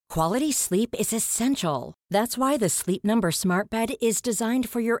Quality sleep is essential. That's why the Sleep Number Smart Bed is designed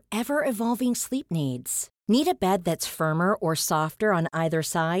for your ever-evolving sleep needs. Need a bed that's firmer or softer on either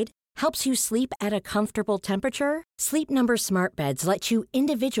side? Helps you sleep at a comfortable temperature? Sleep Number Smart Beds let you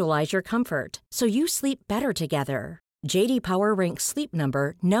individualize your comfort, so you sleep better together. J.D. Power ranks Sleep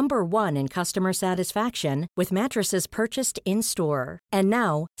Number number 1 in customer satisfaction with mattresses purchased in-store. And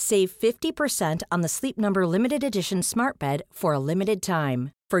now, save 50% on the Sleep Number Limited Edition Smart Bed for a limited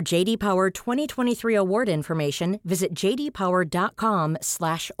time. For J.D. Power 2023 award information, visit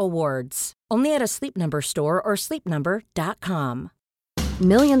jdpower.com/awards. Only at a Sleep Number store or sleepnumber.com.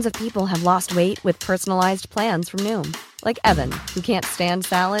 Millions of people have lost weight with personalized plans from Noom. Like Evan, who can't stand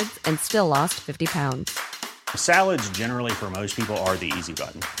salads and still lost 50 pounds. Salads generally for most people are the easy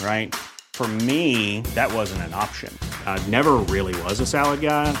button, right? For me, that wasn't an option. I never really was a salad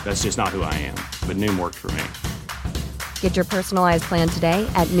guy. That's just not who I am. But Noom worked for me. Get your personalized plan today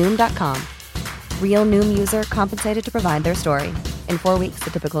at Noom.com. Real Noom user compensated to provide their story. In 4 weeks, the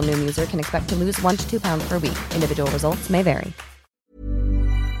typical Noom user can expect to lose 1 to 2 pounds per week. Individual results may vary.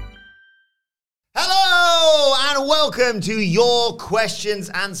 Hello and welcome to Your Questions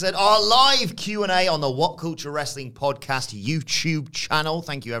Answered, our live Q&A on the What Culture Wrestling Podcast YouTube channel.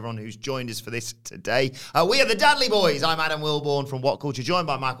 Thank you everyone who's joined us for this today. We are the Dudley Boys. I'm Adam Wilborn from What Culture, joined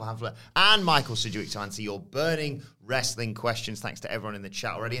by Michael Hamfler and Michael Sidgwick to answer your burning wrestling questions. Thanks to everyone in the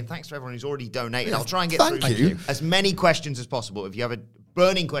chat already, and thanks to everyone who's already donated. I'll try and get through as many questions as possible. If you have a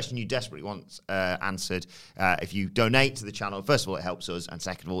burning question you desperately want answered, if you donate to the channel, first of all, it helps us, and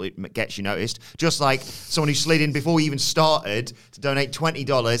second of all, it gets you noticed. Just like someone who slid in before we even started to donate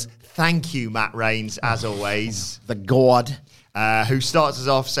 $20. Thank you, Matt Rains, as always. The God. Who starts us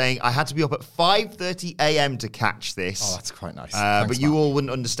off saying, I had to be up at 5:30 a.m. to catch this. Oh, that's quite nice. But you all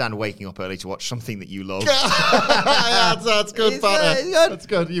wouldn't understand waking up early to watch something that you love. that's good, partner. That's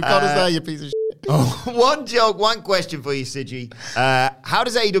good. You've got us there, you piece of shit. One joke, one question for you, Sidgy. How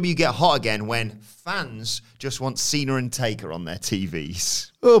does AEW get hot again when fans just want Cena and Taker on their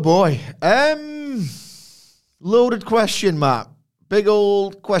TVs? Oh, boy. Loaded question, Matt. Big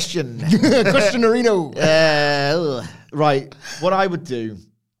old question. Questionerino. Right. What I would do,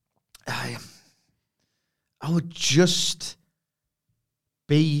 I would just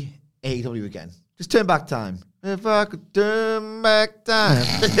be AEW again. Just turn back time. If I could turn back time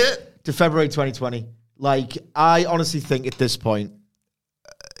to February 2020. Like, I honestly think at this point,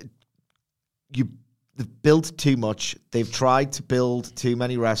 they've built too much. They've tried to build too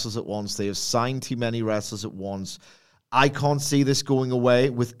many wrestlers at once. They have signed too many wrestlers at once. I can't see this going away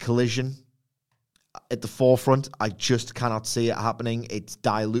with Collision at the forefront. I just cannot see it happening. It's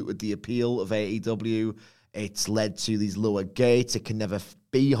diluted the appeal of AEW. It's led to these lower gates. It can never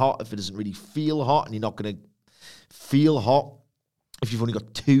be hot if it doesn't really feel hot, and you're not going to feel hot if you've only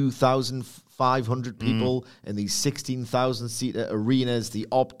got 2,500 people in these 16,000-seater arenas. The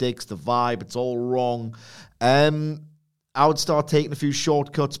optics, the vibe, it's all wrong. I would start taking a few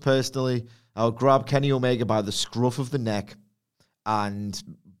shortcuts personally. I would grab Kenny Omega by the scruff of the neck, and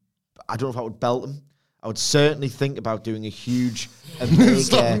I don't know if I would belt him. I would certainly think about doing a huge Slap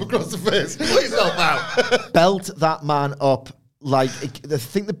him across the face. Please help out. Belt that man up. Like, I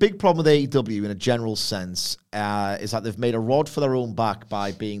think the big problem with AEW in a general sense is that they've made a rod for their own back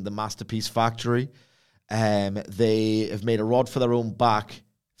by being the Masterpiece Factory. They have made a rod for their own back,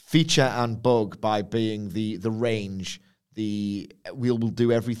 feature and bug, by being the range. We'll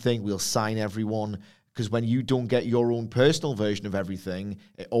do everything, we'll sign everyone. Because when you don't get your own personal version of everything,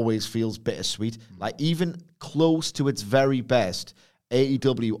 it always feels bittersweet. Like, even close to its very best,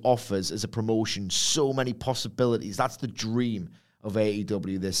 AEW offers as a promotion so many possibilities. That's the dream of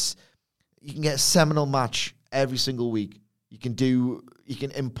AEW. You can get a seminal match every single week. You can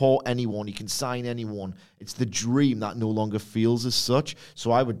import anyone. You can sign anyone. It's the dream that no longer feels as such.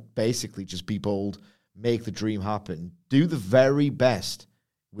 So I would basically just be bold, make the dream happen. Do the very best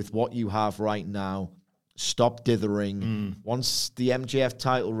with what you have right now. Stop dithering. Once the MJF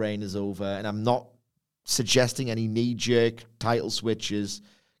title reign is over, and I'm not suggesting any knee-jerk title switches,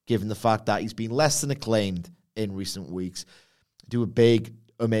 given the fact that he's been less than acclaimed in recent weeks, do a big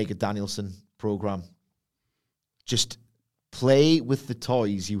Omega Danielson program. Just play with the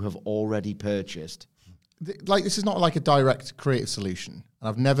toys you have already purchased. Like, this is not like a direct creative solution. And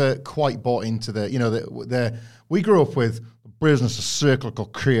I've never quite bought into we grew up with business a cyclical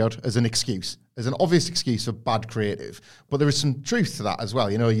creed as an excuse, as an obvious excuse for bad creative. But there is some truth to that as well.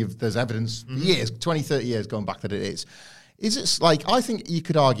 There's evidence for years, 20, 30 years going back that it is. Is it like, I think you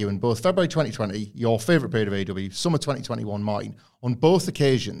could argue in both February 2020, your favourite period of AEW, summer 2021, mine, on both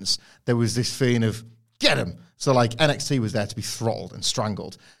occasions, there was this feeling of, get him. So like NXT was there to be throttled and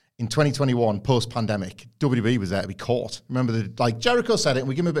strangled. in 2021, post-pandemic, WWE was there to be caught. Remember, Jericho said it, and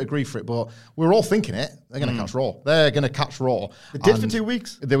we give him a bit of grief for it, but we were all thinking it. They're going to catch Raw. They're going to catch Raw. They did for 2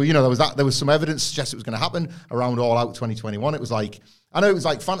 weeks. There was some evidence suggesting it was going to happen around All Out 2021. It was like, I know it was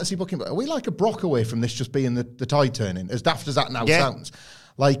like fantasy booking, but are we like a Brock away from this just being the tide turning? As daft as that now sounds.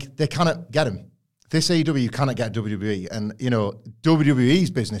 Like, they cannot get him. This AEW cannot get WWE, and WWE's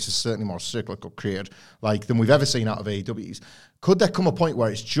business is certainly more cyclical created than we've ever seen out of AEW's. Could there come a point where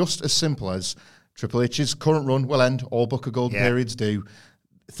it's just as simple as Triple H's current run will end, all Book of Gold periods do,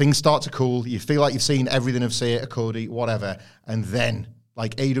 things start to cool, you feel like you've seen everything of, say, a Cody, whatever, and then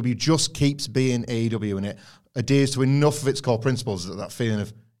AEW just keeps being AEW, and it adheres to enough of its core principles that feeling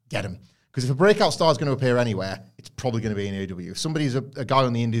of get him. Because if a breakout star is going to appear anywhere, it's probably going to be in AEW. If somebody's a guy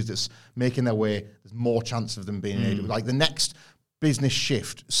on the indies that's making their way, there's more chance of them being in AEW. Like, the next business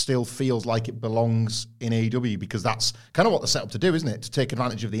shift still feels like it belongs in AEW, because that's kind of what they're set up to do, isn't it? To take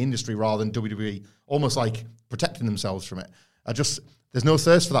advantage of the industry rather than WWE, almost like protecting themselves from it. There's no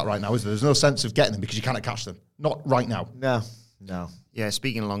thirst for that right now, is there? There's no sense of getting them because you cannot catch them. Not right now. No. Yeah,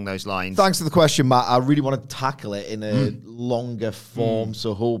 speaking along those lines. Thanks for the question, Matt. I really want to tackle it in a longer form,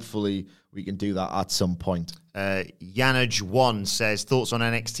 so hopefully we can do that at some point. Yanuj1 says, thoughts on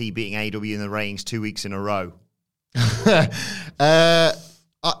NXT beating AEW in the ratings 2 weeks in a row? I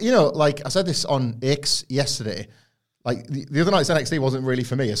said this on X yesterday. The other night's NXT wasn't really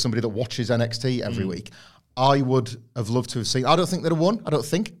for me as somebody that watches NXT every week. I would have loved to have seen, I don't think they'd have won,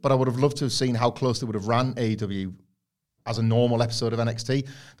 but I would have loved to have seen how close they would have ran AEW as a normal episode of NXT.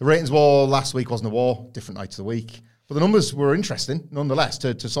 The ratings war last week wasn't a war, different nights of the week. But the numbers were interesting, nonetheless,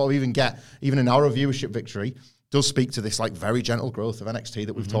 to sort of even get even a narrow viewership victory does speak to this very gentle growth of NXT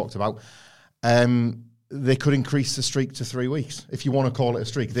that we've talked about. They could increase the streak to 3 weeks, if you want to call it a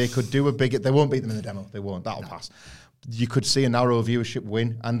streak. They could do they won't beat them in the demo. They won't. That'll pass. You could see a narrow viewership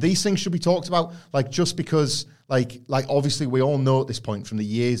win. And these things should be talked about, just because, obviously we all know at this point from the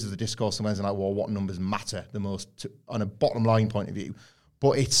years of the discourse on Wednesday Night War what numbers matter the most on a bottom line point of view.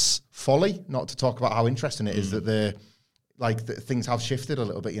 But it's folly not to talk about how interesting it is that things have shifted a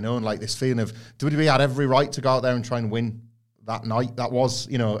little bit, and this feeling of WWE had every right to go out there and try and win that night. That was,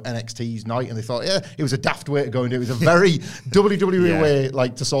 NXT's night, and they thought, it was a daft way to go and do it. It was a very WWE way,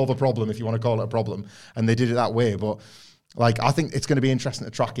 to solve a problem, if you want to call it a problem, and they did it that way. But I think it's going to be interesting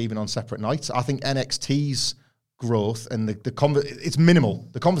to track even on separate nights. I think NXT's growth and it's minimal.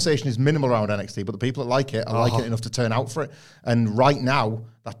 The conversation is minimal around NXT, but the people that like it are liking it enough to turn out for it. And right now,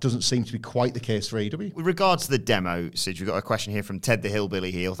 that doesn't seem to be quite the case for AEW. With regards to the demo, Sid, we've got a question here from Ted the Hillbilly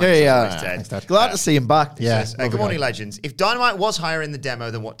Heel. Thanks, Ted. Glad to see him back. Good morning, legends. If Dynamite was higher in the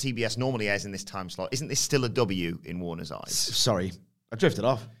demo than what TBS normally airs in this time slot, isn't this still a W in Warner's eyes? Sorry, I drifted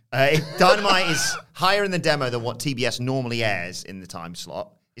off. If Dynamite is higher in the demo than what TBS normally airs in the time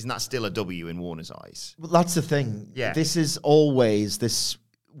slot, isn't that still a W in Warner's eyes? Well, that's the thing. Yeah. This is always this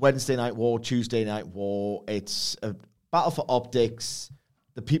Wednesday Night War, Tuesday Night War. It's a battle for optics.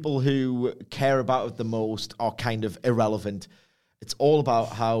 The people who care about it the most are kind of irrelevant. It's all about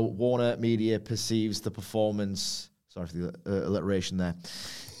how Warner Media perceives the performance. Sorry for the alliteration there.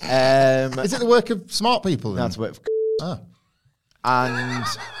 Is it the work of smart people? That's the work of And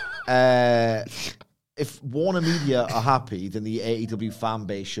if Warner Media are happy, then the AEW fan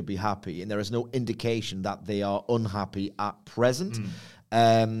base should be happy, and there is no indication that they are unhappy at present.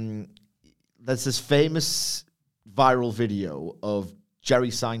 There's this famous viral video of Jerry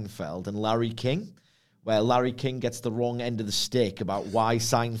Seinfeld and Larry King, where Larry King gets the wrong end of the stick about why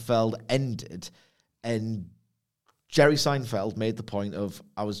Seinfeld ended, and Jerry Seinfeld made the point of,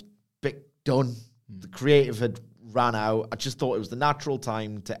 I was done. The creative had ran out. I just thought it was the natural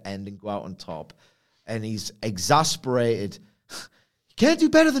time to end and go out on top. And he's exasperated. You can't do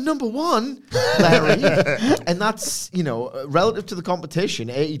better than number one, Larry. And that's, relative to the competition,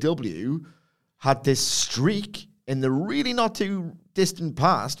 AEW had this streak in the really not too distant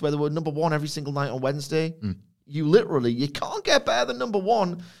past where they were number one every single night on Wednesday. You can't get better than number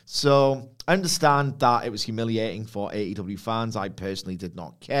one. So I understand that it was humiliating for AEW fans. I personally did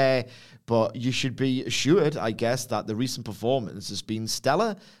not care. But you should be assured, I guess, that the recent performance has been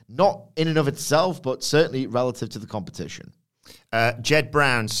stellar. Not in and of itself, but certainly relative to the competition. Jed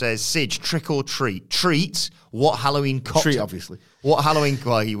Brown says, Sid, trick or treat? Treat? What Halloween cocktail? Treat, obviously. What Halloween...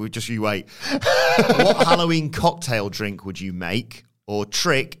 Well, you wait. What Halloween cocktail drink would you make? Or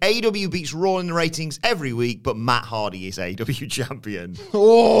trick, AEW beats Raw in the ratings every week, but Matt Hardy is AEW champion.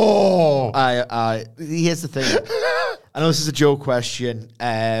 Here's the thing. I know this is a joke question.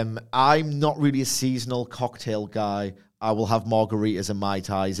 I'm not really a seasonal cocktail guy. I will have margaritas and Mai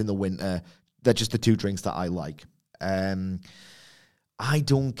Tais in the winter. They're just the two drinks that I like. I I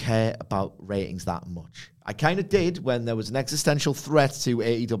don't care about ratings that much. I kind of did when there was an existential threat to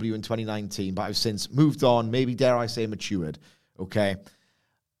AEW in 2019, but I've since moved on, maybe dare I say matured, okay?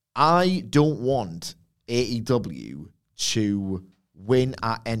 I don't want AEW to win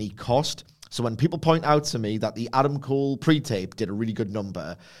at any cost. So when people point out to me that the Adam Cole pre-tape did a really good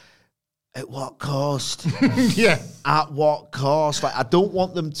number, at what cost? Yeah. At what cost? Like, I don't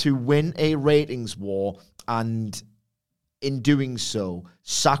want them to win a ratings war and in doing so,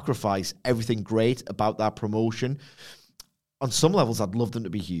 sacrifice everything great about that promotion. On some levels, I'd love them to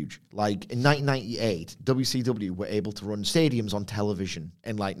be huge. Like, in 1998, WCW were able to run stadiums on television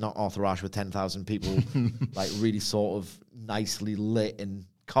in, like, not Arthur Ashe with 10,000 people, like, really sort of nicely lit and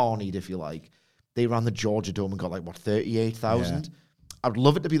carnied, if you like. They ran the Georgia Dome and got, like, 38,000? Yeah. I'd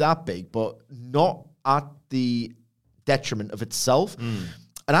love it to be that big, but not at the detriment of itself.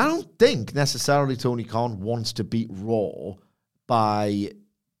 And I don't think necessarily Tony Khan wants to beat Raw by...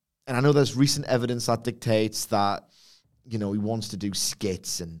 And I know there's recent evidence that dictates that, you know, he wants to do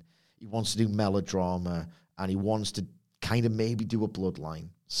skits and he wants to do melodrama and he wants to kind of maybe do a bloodline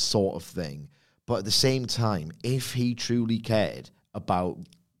sort of thing. But at the same time, if he truly cared about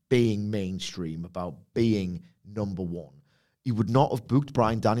being mainstream, about being number one, he would not have booked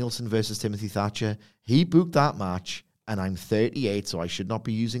Bryan Danielson versus Timothy Thatcher. He booked that match, and I'm 38, so I should not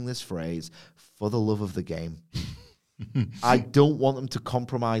be using this phrase, for the love of the game. I don't want them to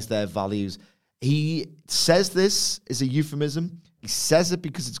compromise their values. He says this is a euphemism. He says it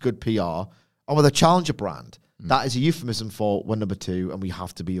because it's good PR. Oh, with a challenger brand, that is a euphemism for we're number two, and we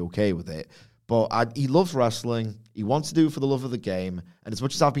have to be okay with it. But he loves wrestling. He wants to do it for the love of the game. And as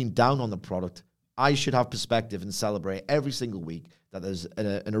much as I've been down on the product, I should have perspective and celebrate every single week that there's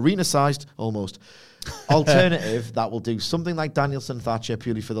an arena-sized, almost, alternative that will do something like Danielson Thatcher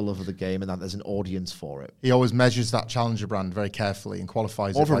purely for the love of the game and that there's an audience for it. He always measures that challenger brand very carefully and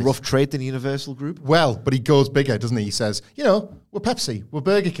qualifies More it. of a rough trade than Universal Group? Well, but he goes bigger, doesn't he? He says, you know, we're Pepsi, we're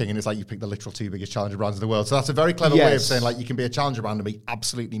Burger King, and it's like you pick the literal two biggest challenger brands in the world. So that's a very clever way of saying, like, you can be a challenger brand and be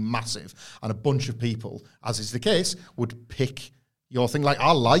absolutely massive, and a bunch of people, as is the case, would pick your thing. Like,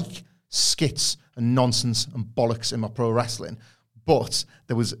 I like skits and nonsense and bollocks in my pro wrestling, but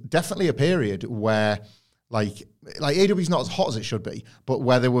there was definitely a period where like AEW's not as hot as it should be, but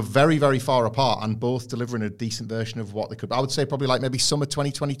where they were very, very far apart and both delivering a decent version of what they could. I would say probably like maybe summer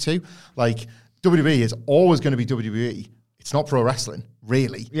 2022. Like, WWE is always going to be WWE. It's not pro wrestling,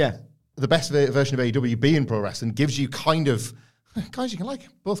 really. Yeah. The best version of AEW being pro wrestling gives you kind of, guys, you can like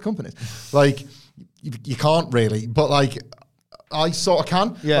both companies. Like, you can't really, but like, I sort of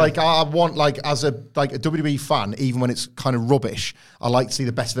can. Yeah. Like, I want, like, as a WWE fan, even when it's kind of rubbish, I like to see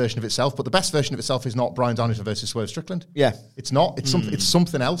the best version of itself. But the best version of itself is not Bryan Danielson versus Swerve Strickland. Yeah. It's not. It's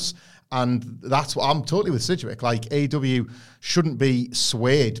something else. And that's what I'm totally with Sidgwick. Like, AEW shouldn't be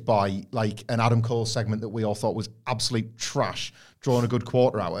swayed by, like, an Adam Cole segment that we all thought was absolute trash, drawing a good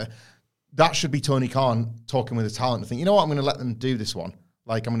quarter hour. That should be Tony Khan talking with the talent and think, you know what, I'm going to let them do this one.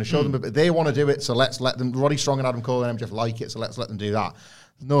 Like, I'm going to show them, but they want to do it, so let's let them. Roddy Strong and Adam Cole and MJF like it, so let's let them do that.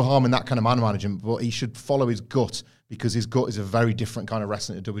 There's no harm in that kind of man management, but he should follow his gut, because his gut is a very different kind of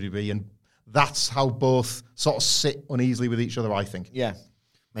wrestling to WWE, and that's how both sort of sit uneasily with each other, I think. Yeah.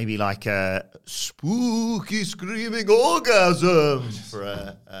 Maybe like a spooky screaming orgasm for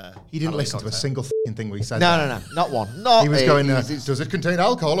a... He didn't listen to a single thing we said. No, not one. Not he was going, does it contain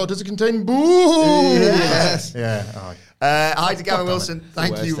alcohol or does it contain booze? Yes. Yeah. Oh. Hi to Gavin Wilson.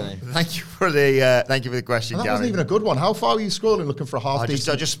 Thank you for the question, That Gavin. wasn't even a good one. How far were you scrolling looking for a half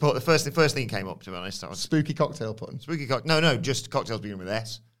decent? I just put the first thing came up, to be honest. Spooky cocktail pudding. No, just cocktails beginning with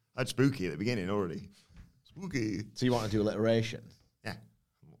S. I had spooky at the beginning already. Spooky. So you want to do alliteration? Yeah.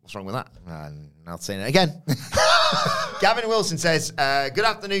 What's wrong with that? I'm not saying it again. Gavin Wilson says, good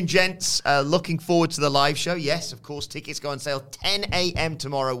afternoon, gents. Looking forward to the live show. Yes, of course. Tickets go on sale 10 a.m.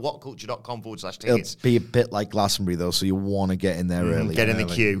 tomorrow. whatculture.com/tickets. It'll be a bit like Glastonbury, though, so you want to get in there early. Get in the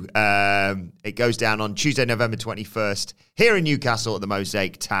queue. It goes down on Tuesday, November 21st, here in Newcastle at the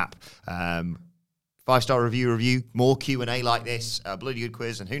Mosaic Tap. 5-star review, more Q&A like this, bloody good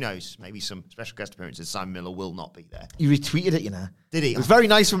quiz, and who knows, maybe some special guest appearances. Simon Miller will not be there. He retweeted it, you know. Did he? It was very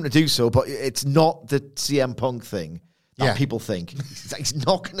nice of him to do so, but it's not the CM Punk thing that people think. He's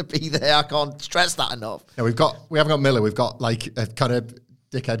not going to be there. I can't stress that enough. Yeah, we haven't got Miller. We've got like a kind of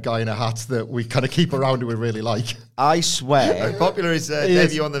dickhead guy in a hat that we kind of keep around who we really like. I swear. How popular is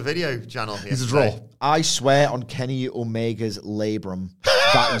debut on the video channel? He's a draw. I swear on Kenny Omega's labrum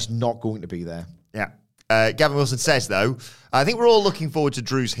that he's not going to be there. Yeah. Gavin Wilson says, though, I think we're all looking forward to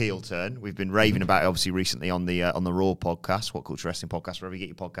Drew's heel turn. We've been raving about it, obviously, recently on the Raw podcast, What Culture Wrestling podcast, wherever you get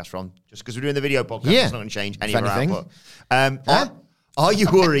your podcast from. Just because we're doing the video podcast, it's not going to change any of our output. Are you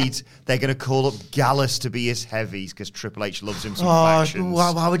worried they're going to call up Gallus to be his heavies because Triple H loves him some factions?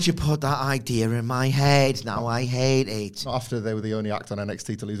 Why would you put that idea in my head? Now I hate it. Not after they were the only act on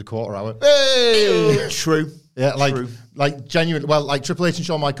NXT to lose a quarter hour. Hey! True. Yeah, like genuine. Well, like Triple H and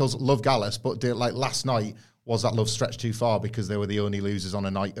Shawn Michaels love Gallus, but like last night was that love stretched too far because they were the only losers on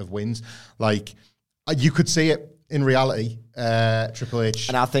a night of wins. Like you could see it in reality. Triple H,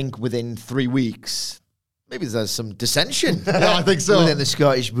 and I think within 3 weeks. Maybe there's some dissension. Yeah, I think so. Within the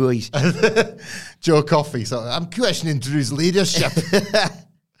Scottish boys. Joe Coffey. So I'm questioning Drew's leadership.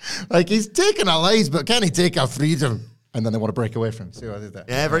 Like, he's taking our lives, but can he take our freedom? And then they want to break away from him. See what I did there?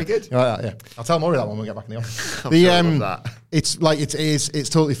 Yeah, very good. Yeah. I'll tell Maury that when we get back in the office. It's like it's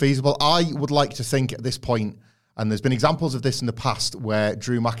totally feasible. I would like to think at this point, and there's been examples of this in the past where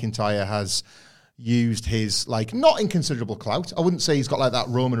Drew McIntyre has used his like not inconsiderable clout. I wouldn't say he's got like that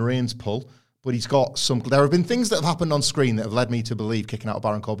Roman Reigns pull, but he's got some. There have been things that have happened on screen that have led me to believe, kicking out of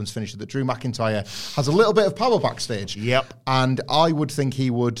Baron Corbin's finisher, that Drew McIntyre has a little bit of power backstage. Yep. And I would think he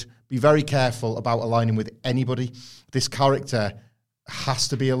would be very careful about aligning with anybody. This character has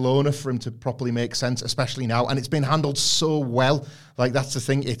to be a loner for him to properly make sense, especially now. And it's been handled so well. Like, that's the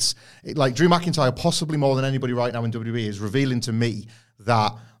thing. Like Drew McIntyre, possibly more than anybody right now in WWE, is revealing to me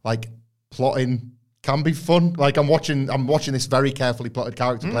that like plotting can be fun. Like I'm watching this very carefully plotted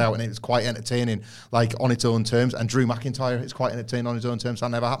character play out, and it's quite entertaining, like on its own terms. And Drew McIntyre is quite entertaining on his own terms. That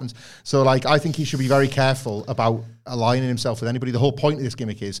never happens. So like I think he should be very careful about aligning himself with anybody. The whole point of this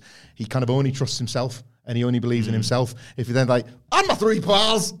gimmick is he kind of only trusts himself and he only believes in himself. If you then like, and my three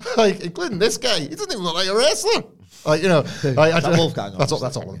pals, like including this guy, he doesn't even look like a wrestler. Like, you know, like, Wolfgang. That's all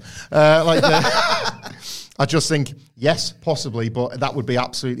of them. I just think, yes, possibly, but that would be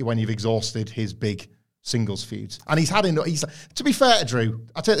absolutely when you've exhausted his big singles feuds. And he's had enough. To be fair to Drew,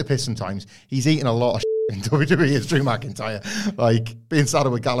 I take the piss sometimes. He's eaten a lot of in WWE as Drew McIntyre. Like, being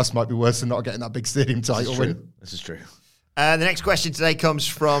saddled with Gallus might be worse than not getting that big stadium title win. This is true. The next question today comes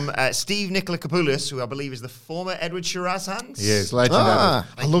from Steve Nikolakopoulos, who I believe is the former Edward Shiraz hands. He is, legendary.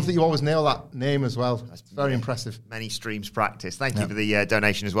 I love that you always nail that name as well. That's very impressive. Many streams practice. Thank you for the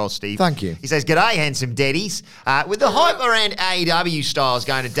donation as well, Steve. Thank you. He says, "G'day, handsome daddies. With the hype around AEW stars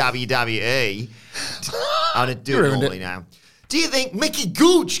going to WWE, I'm going to do it all now. Do you think Mickey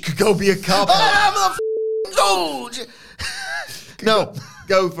Gooch could go be a cop? I'm the Gooch! No.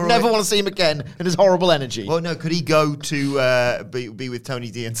 Go for Never want to see him again in his horrible energy. Well, no, could he go to be with Tony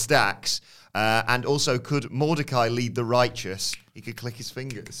D and Stax? And also, could Mordecai lead the righteous? He could click his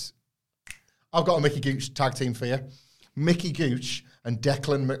fingers. I've got a Mickey Gooch tag team for you. Mickey Gooch and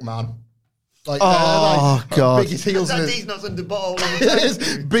Declan McMahon. Like, God. Biggest heels He's not under bottle.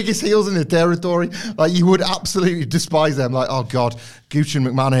 biggest heels in the territory. Like, you would absolutely despise them. Like, oh, God, Gooch and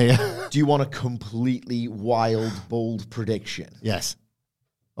McMahon here. Do you want a completely wild, bold prediction? Yes.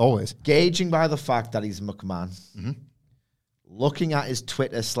 Always. Gauging by the fact that he's McMahon, looking at his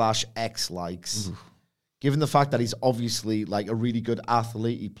Twitter/X likes, given the fact that he's obviously like a really good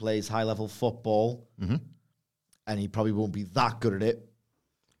athlete, he plays high-level football, and he probably won't be that good at it,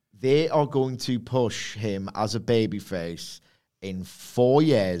 they are going to push him as a babyface in 4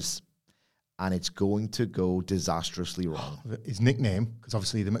 years, and it's going to go disastrously wrong. His nickname, because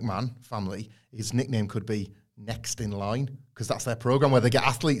obviously the McMahon family, his nickname could be Next in Line, because that's their program where they get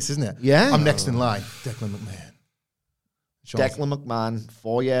athletes, isn't it? Yeah. I'm next in line. Declan McMahon. Declan McMahon,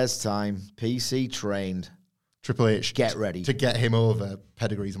 4 years' time, PC trained. Triple H. Get ready. To get him over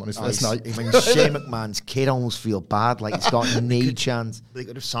pedigrees on his first night. I mean, Shane McMahon's kid almost feel bad, like he's got a knee chance. They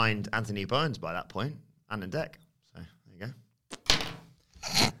could have signed Anthony Burns by that point, and a deck. So, there you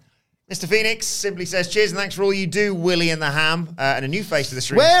go. Mr. Phoenix simply says, "Cheers and thanks for all you do, Willie and the Ham." And a new face to the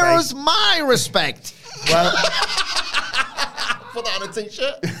stream. Where is my respect? Well, put that on a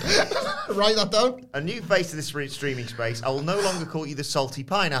t-shirt. Write that down. A new face to the streaming space. I will no longer call you the salty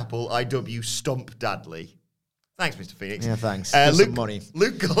pineapple. IW Stump Dadley. Thanks, Mr. Phoenix. Yeah, thanks. Give some money.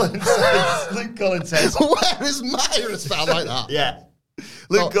 Luke Collins says, "Where is my respect?" Like that. Yeah.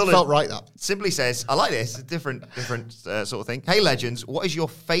 Luke Cullen felt right that. Simply says, "I like this. Different sort of thing. Hey, legends, what is your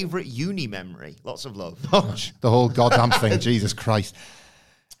favourite uni memory? Lots of love." The whole goddamn thing. Jesus Christ.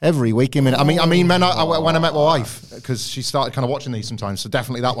 Every week, I mean, when I met my wife, because she started kind of watching these sometimes, so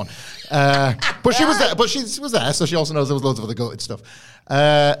definitely that one. But she was there. But she was there, so she also knows there was loads of other goated stuff.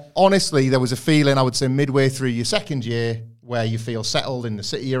 Honestly, there was a feeling, I would say, midway through your second year, where you feel settled in the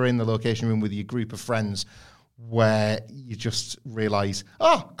city you're in, the location you're in, with your group of friends, where you just realise,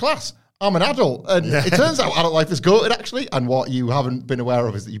 class, I'm an adult. And it turns out adult life is good, actually. And what you haven't been aware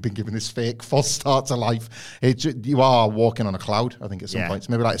of is that you've been given this fake false start to life. You are walking on a cloud, I think, at some points.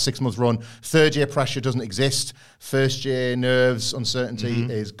 Maybe like a 6-month run. Third year pressure doesn't exist. First year nerves,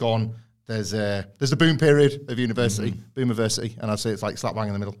 uncertainty is gone. There's the boom period of university, boomerversity. And I'd say it's like slap bang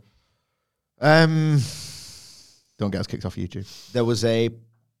in the middle. Don't get us kicked off YouTube. There was a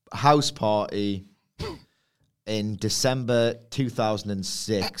house party in December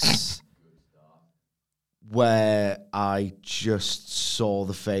 2006 where I just saw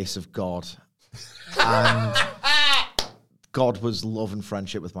the face of God. And God was love and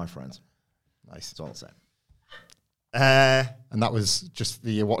friendship with my friends. Nice. That's all I'll say. And that was just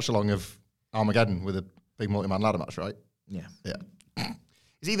the watch-along of Armageddon with a big multi-man ladder match, right? Yeah.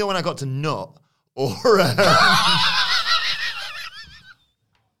 It's either when I got to nut or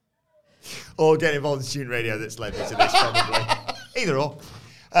or get involved in student radio that's led me to this, probably. Either or.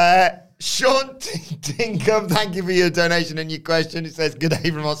 Sean Tinkham, thank you for your donation and your question. It says, good day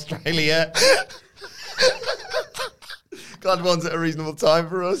from Australia. Glad one's at a reasonable time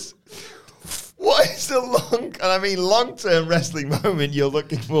for us. What is the long-term wrestling moment you're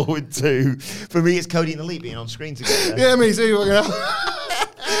looking forward to? For me, it's Cody and the Elite being on screen together. Yeah, me too.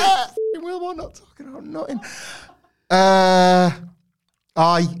 Wilmore not talking about nothing.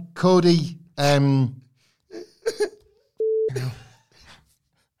 Cody.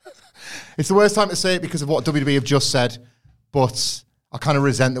 It's the worst time to say it because of what WWE have just said, but I kind of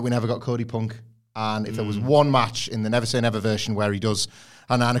resent that we never got Cody Punk. And if there was one match in the Never Say Never version where he does,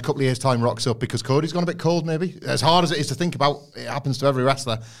 and in a couple of years' time rocks up because Cody's gone a bit cold, maybe. As hard as it is to think about, it happens to every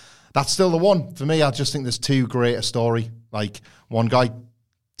wrestler. That's still the one. For me, I just think there's too great a story. Like, one guy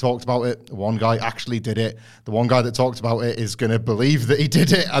talked about it, one guy actually did it. The one guy that talked about it is going to believe that he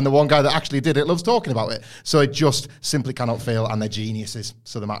did it, and the one guy that actually did it loves talking about it. So it just simply cannot fail, and they're geniuses.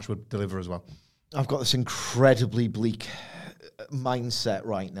 So the match would deliver as well. I've got this incredibly bleak mindset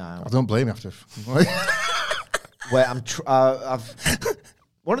right now. I don't blame you after. Where I've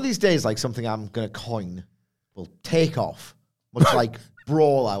one of these days, like something I'm going to coin will take off, much like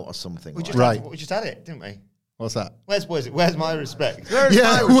Brawl Out or something. We just had it, didn't we? What's that? Where's my respect?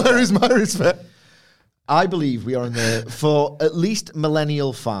 Where is my respect? I believe we are in the, for at least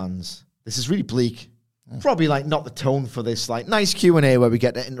millennial fans, this is really bleak. Probably like not the tone for this like nice Q&A where we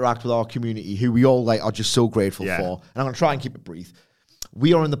get to interact with our community who we all like are just so grateful for. And I'm going to try and keep it brief.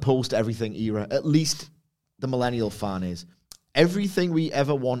 We are in the post-everything era, at least the millennial fan is. Everything we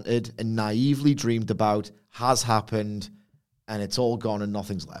ever wanted and naively dreamed about has happened, and it's all gone and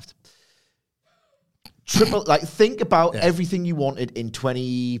nothing's left. Think about everything you wanted in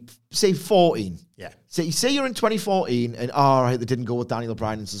 2014. Yeah. Say you're in 2014 and all right, they didn't go with Daniel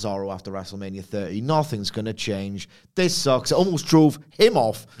Bryan and Cesaro after WrestleMania 30. Nothing's gonna change. This sucks. It almost drove him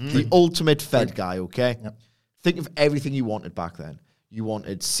off. The ultimate Fed guy. Okay. Yep. Think of everything you wanted back then. You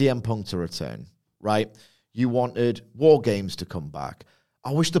wanted CM Punk to return, right? You wanted War Games to come back.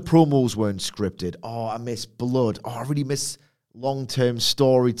 I wish the promos weren't scripted. Oh, I miss blood. Oh, I really miss long-term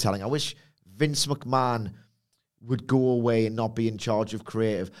storytelling. I wish Vince McMahon would go away and not be in charge of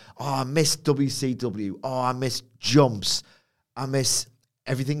creative. Oh, I miss WCW. Oh, I miss jumps. I miss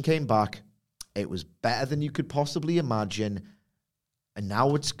everything came back. It was better than you could possibly imagine. And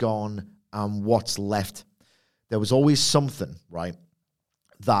now it's gone. And what's left? There was always something, right,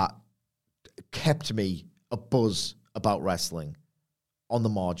 that kept me a buzz about wrestling on the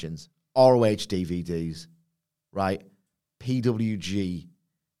margins. ROH DVDs, right? PWG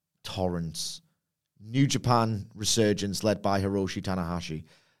torrents, New Japan resurgence led by Hiroshi Tanahashi.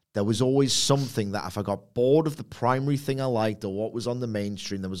 There was always something that if I got bored of the primary thing I liked or what was on the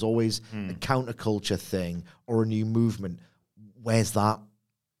mainstream, there was always a counterculture thing or a new movement. Where's that?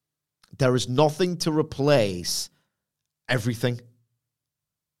 There is nothing to replace everything.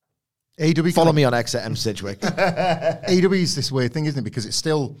 AEW Follow me on X at M Sidgwick. AEW is this weird thing, isn't it? Because it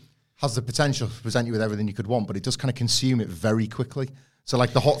still has the potential to present you with everything you could want, but it does kind of consume it very quickly. So,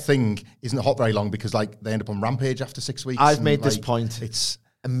 like, the hot thing isn't hot very long because, like, they end up on Rampage after 6 weeks. I've made this point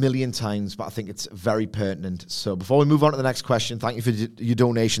a million times, but I think it's very pertinent. So before we move on to the next question, thank you for your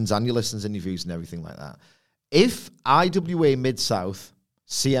donations and your listens and your views and everything like that. If IWA Mid-South,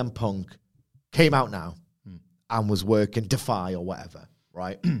 CM Punk, came out now and was working Defy or whatever,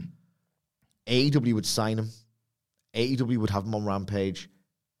 right? AEW would sign him. AEW would have him on Rampage.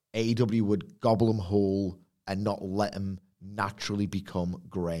 AEW would gobble him whole and not let him naturally become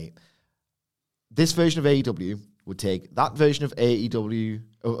great. This version of AEW would take that version of AEW,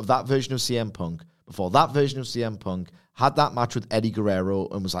 of that version of CM Punk, before that version of CM Punk, had that match with Eddie Guerrero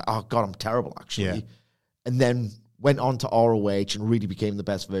and was like, oh, God, I'm terrible, actually. Yeah. And then went on to ROH and really became the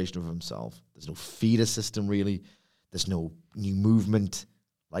best version of himself. There's no feeder system, really. There's no new movement.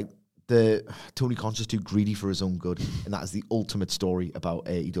 Like, Tony Khan's just too greedy for his own good, and that is the ultimate story about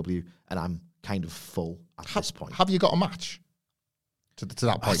AEW, and I'm kind of full at this point. Have you got a match to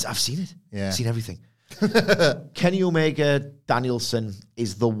that point? I've seen it. Yeah. I've seen everything. Kenny Omega, Danielson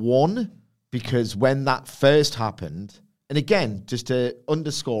is the one, because when that first happened, and again, just to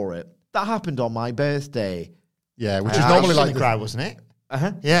underscore it, that happened on my birthday. Yeah, which is normally like the crowd, wasn't it?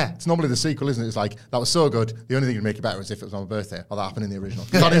 Uh-huh. Yeah. It's normally the sequel, isn't it? It's like, that was so good, the only thing you'd make it better is if it was on my birthday. Or that happened in the original.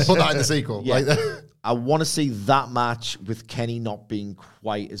 You can't even put that in the sequel. Yeah. Like, I want to see that match with Kenny not being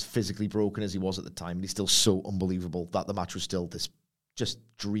quite as physically broken as he was at the time. And he's still so unbelievable that the match was still this just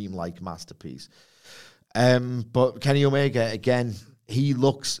dreamlike masterpiece. But Kenny Omega, again,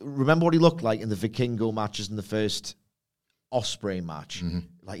 remember what he looked like in the Vikingo matches in the first Ospreay match? Mm-hmm.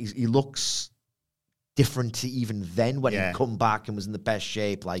 Like, he looks different to even then when he'd come back and was in the best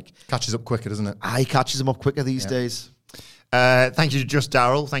shape. Like, catches up quicker, doesn't it? He catches him up quicker these days. Thank you to Just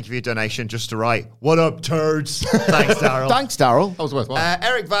Daryl. Thank you for your donation. Just to write, what up, turds? Thanks, Daryl. Thanks, Daryl. That was worthwhile.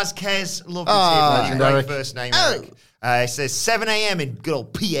 Eric Vasquez, lovely tip. Great first name, Eric. It says 7 a.m. in good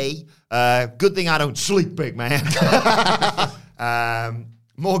old PA. Good thing I don't sleep big, man.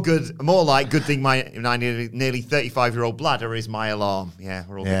 More like good thing my nearly 35-year-old bladder is my alarm. Yeah,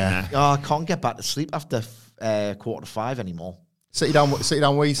 we're all good now. I can't get back to sleep after 4:45 anymore. Sit you down,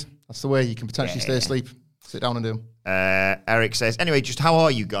 Wheeze. That's the way you can potentially stay asleep. Sit down and do them. Eric says, anyway, just how are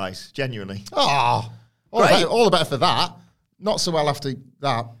you guys? Genuinely. Oh, all the better for that. Not so well after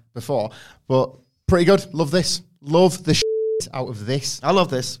that before, but pretty good. Love this. Love the shit out of this. I love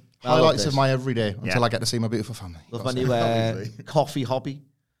this. Highlights of my everyday until I get to see my beautiful family. Love my new coffee hobby.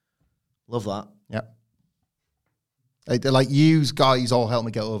 Love that. Yeah. Like, you guys all helped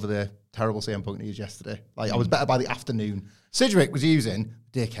me get over the terrible CM Punk news yesterday. Like, I was better by the afternoon. Sidgwick was using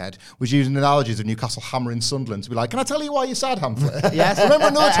analogies of Newcastle hammering Sunderland to be like, can I tell you why you're sad, Hamflett? Yes. Remember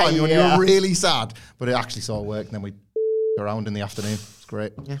another time when you were really sad? But it actually sort of worked, and then we around in the afternoon. It's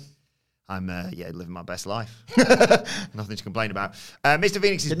great. Yeah. I'm living my best life. Nothing to complain about. Mr.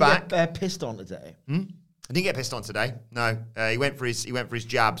 Phoenix is back. Get pissed on today. I didn't get pissed on today. No, he went for his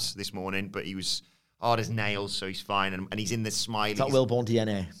jabs this morning, but he was hard as nails, so he's fine. And he's in the smiley. Is that Wilborn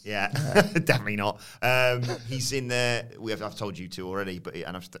DNA? Yeah, definitely not. He's in the. I've told you two already, but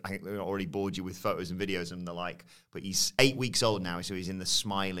I think we've already bored you with photos and videos and the like. But he's 8 weeks old now, so he's in the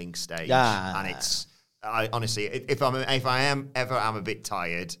smiling stage. Yeah. And it's honestly, if I am ever a bit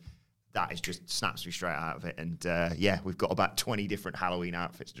tired, that is just snaps me straight out of it. And we've got about 20 different Halloween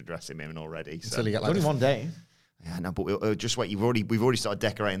outfits to dress him in already. So. Until you get only one day. Yeah, no, but just wait. We've already started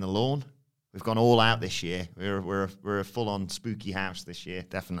decorating the lawn. We've gone all out this year. We're a full on spooky house this year,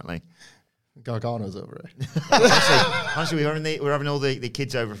 definitely. Gargano's over it. honestly, we're having all the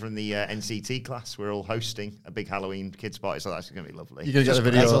kids over from the NCT class. We're all hosting a big Halloween kids party, so that's going to be lovely. You're going to get the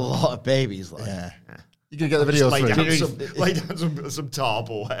video. There's a lot of babies. Like. Yeah. You're going to get the video just lay down some tarp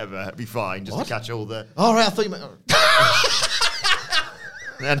or whatever. It'd be fine, just to catch all the... All right, I thought you meant...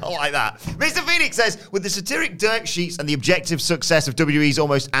 Yeah, not like that. Mr. Phoenix says, with the satiric dirt sheets and the objective success of WWE's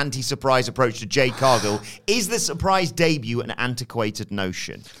almost anti-surprise approach to Jade Cargill, is the surprise debut an antiquated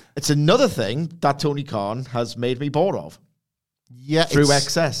notion? It's another thing that Tony Khan has made me bored of. Yeah, through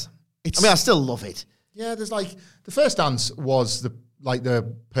excess. I still love it. Yeah, there's like... The first dance was the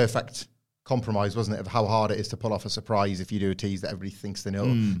perfect compromise, wasn't it, of how hard it is to pull off a surprise if you do a tease that everybody thinks they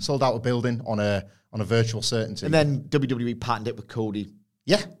know. Sold out a building on a virtual certainty. And then WWE patented it with Cody.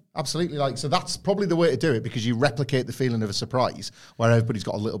 Yeah, absolutely. Like, so that's probably the way to do it, because you replicate the feeling of a surprise where everybody's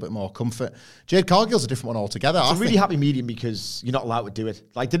got a little bit more comfort. Jade Cargill's a different one altogether. It's a really happy medium because you're not allowed to do it.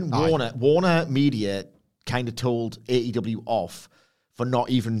 Like, didn't Warner Media kind of told AEW off for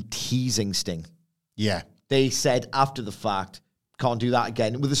not even teasing Sting? Yeah. They said after the fact, can't do that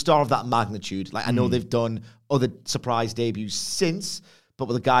again with a star of that magnitude. Like, I know they've done other surprise debuts since, but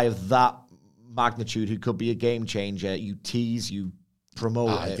with a guy of that magnitude who could be a game changer, you tease, you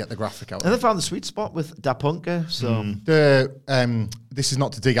promote it. Get the graphic out. And they found the sweet spot with Dapunka. So this is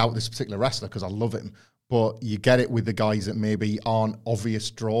not to dig out this particular wrestler because I love him, but you get it with the guys that maybe aren't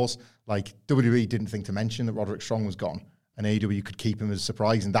obvious draws. Like, WWE didn't think to mention that Roderick Strong was gone, and AEW could keep him as a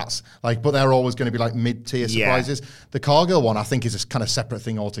surprise, and that's like, but they're always going to be like mid-tier surprises. The Cargill one, I think, is a kind of separate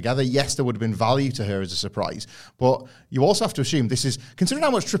thing altogether. Yes, there would have been value to her as a surprise, but you also have to assume this is, considering how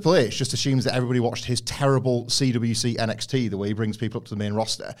much Triple H just assumes that everybody watched his terrible CWC NXT, the way he brings people up to the main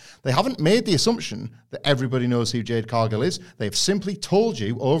roster. They haven't made the assumption that everybody knows who Jade Cargill is. They've simply told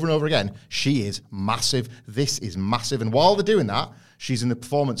you over and over again, she is massive. This is massive. And while they're doing that, she's in the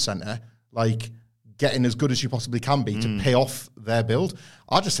Performance Center, like, getting as good as you possibly can be to pay off their build.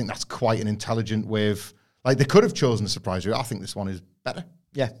 I just think that's quite an intelligent way of, like, they could have chosen a surprise route. I think this one is better.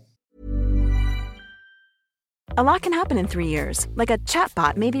 Yeah. A lot can happen in 3 years, like a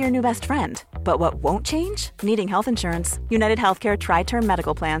chatbot may be your new best friend. But what won't change? Needing health insurance. United Healthcare Tri-Term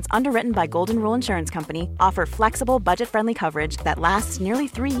Medical Plans, underwritten by Golden Rule Insurance Company, offer flexible, budget-friendly coverage that lasts nearly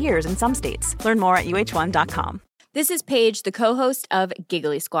 3 years in some states. Learn more at uh1.com. This is Paige, the co-host of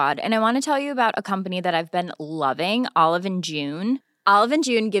Giggly Squad, and I want to tell you about a company that I've been loving, Olive & June. Olive &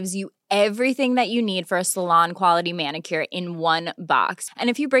 June gives you everything that you need for a salon-quality manicure in one box. And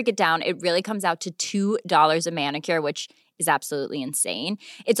if you break it down, it really comes out to $2 a manicure, which is absolutely insane.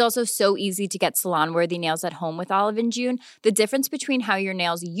 It's also so easy to get salon-worthy nails at home with Olive & June. The difference between how your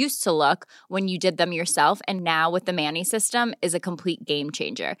nails used to look when you did them yourself and now with the Mani system is a complete game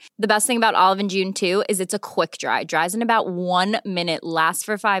changer. The best thing about Olive & June, too, is it's a quick dry. Dries in about 1 minute, lasts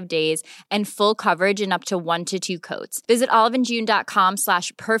for 5 days, and full coverage in up to 1 to 2 coats. Visit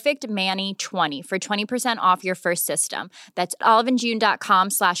oliveandjune.com/perfectmani20 for 20% off your first system. That's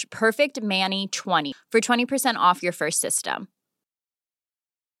oliveandjune.com/perfectmani20 for 20% off your first system.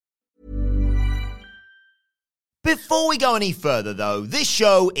 Before we go any further, though, this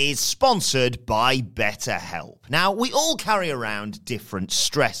show is sponsored by BetterHelp. Now, we all carry around different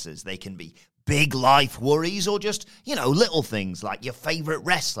stressors. They can be big life worries or just, little things like your favorite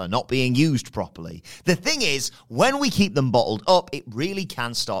wrestler not being used properly. The thing is, when we keep them bottled up, it really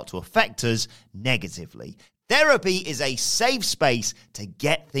can start to affect us negatively. Therapy is a safe space to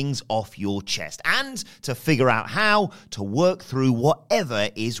get things off your chest and to figure out how to work through whatever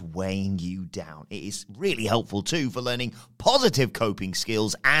is weighing you down. It is really helpful too for learning positive coping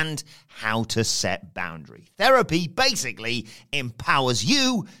skills and how to set boundaries. Therapy basically empowers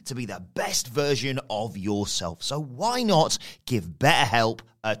you to be the best version of yourself. So why not give BetterHelp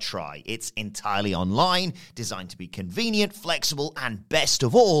a try? It's entirely online, designed to be convenient, flexible, and best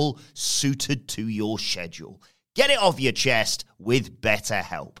of all, suited to your schedule. Get it off your chest with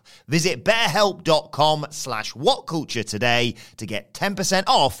BetterHelp. Visit betterhelp.com/whatculture today to get 10%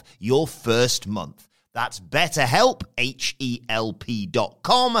 off your first month. That's BetterHelp,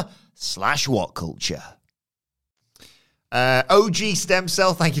 HELP.com/whatculture. OG Stem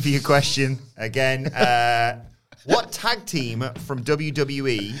Cell, thank you for your question. Again, what tag team from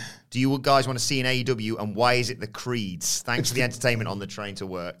WWE do you guys want to see in AEW, and why is it the Creeds? Thanks for the entertainment on the train to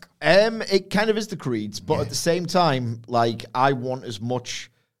work. It kind of is the Creeds, but at the same time, like, I want as much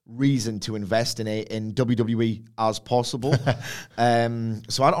reason to invest in WWE as possible. So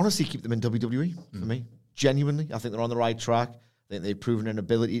I'd honestly keep them in WWE for me. Genuinely, I think they're on the right track. I think they've proven an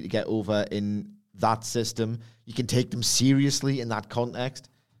ability to get over in that system. You can take them seriously in that context.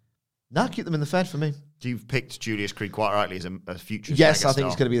 Now keep them in the Fed for me. You've picked Julius Creed quite rightly as a future. Yes, I think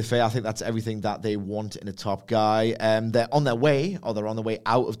it's going to be the Fed. I think that's everything that they want in a top guy. They're on their way, or they're on their way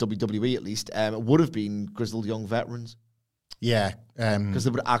out of WWE at least. It would have been grizzled young veterans. Yeah. Because they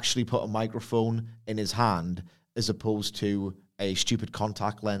would actually put a microphone in his hand as opposed to a stupid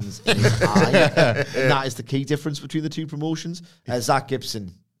contact lens in his eye. And that is the key difference between the two promotions. Zach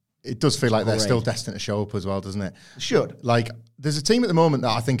Gibson. It does feel like they're still destined to show up as well, doesn't it? Should. Like, there's a team at the moment that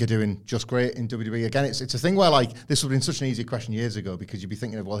I think are doing just great in WWE. Again, it's a thing where, like, this would have been such an easy question years ago because you'd be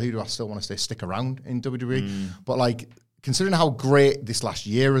thinking of, well, who do I still want to stick around in WWE? But, like, considering how great this last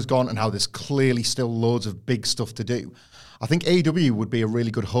year has gone and how there's clearly still loads of big stuff to do, I think AEW would be a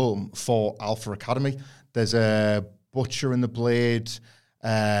really good home for Alpha Academy. There's a Butcher and the Blade.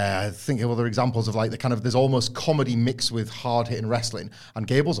 I think of other examples of, like, the kind of, there's almost comedy mixed with hard-hitting wrestling. And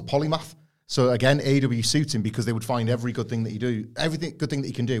Gable's a polymath. So again, AEW suits him because they would find every good thing that good thing that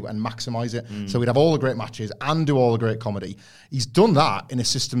he can do and maximize it. So he'd have all the great matches and do all the great comedy. He's done that in a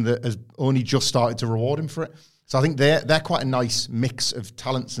system that has only just started to reward him for it. So I think they're quite a nice mix of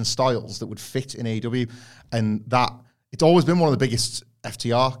talents and styles that would fit in AEW. And that, it's always been one of the biggest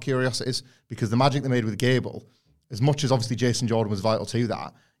FTR curiosities because the magic they made with Gable, as much as obviously Jason Jordan was vital to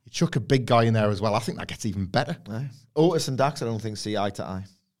that, you chuck a big guy in there as well. I think that gets even better. Aye. Otis and Dax, I don't think see eye to eye.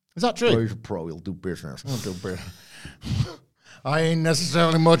 Is that true? He's a pro. He'll do business. I ain't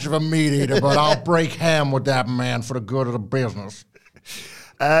necessarily much of a meat eater, but I'll break ham with that man for the good of the business.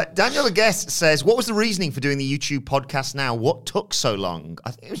 Daniel the Guest says, what was the reasoning for doing the YouTube podcast now? What took so long?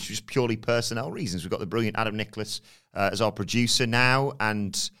 I think it was just purely personnel reasons. We've got the brilliant Adam Nicholas as our producer now,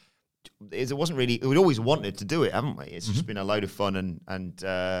 and it wasn't really, we'd always wanted to do it, haven't we? It's just been a load of fun, and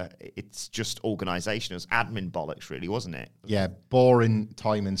it's just organisation. It was admin bollocks, really, wasn't it? Yeah, boring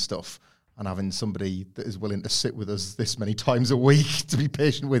time and stuff. and having somebody that is willing to sit with us this many times a week to be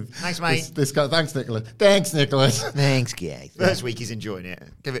patient with. Thanks, mate. This guy. Thanks, Nicholas. Thanks, Nicholas. Thanks, guys. First week he's enjoying it.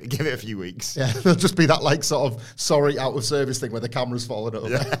 Give it a few weeks. Yeah, there'll just be that like sort of sorry out of service thing where the camera's falling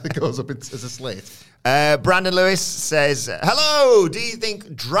over. It goes up as a slate. Brandon Lewis says, hello, do you think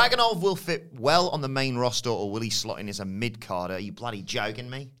Dragunov will fit well on the main roster or will he slot in as a mid-carder? Are you bloody joking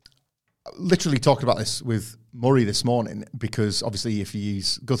me? Literally talking about this with Murray this morning because obviously if you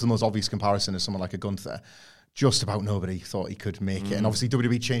go to the most obvious comparison as someone like a Gunther, just about nobody thought he could make it. And obviously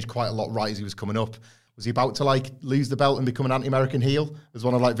WWE changed quite a lot right as he was coming up. Was he about to like lose the belt and become an anti-American heel? As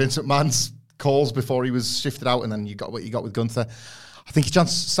one of like Vince McMahon's calls before he was shifted out and then you got what you got with Gunther. I think he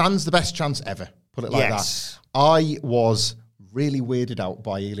stands the best chance ever, put it like that. I was really weirded out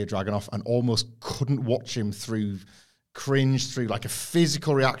by Ilya Dragunov and almost couldn't watch him through like a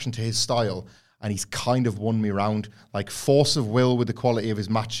physical reaction to his style, and he's kind of won me around, like force of will with the quality of his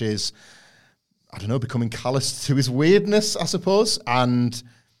matches. I don't know, becoming callous to his weirdness, I suppose. And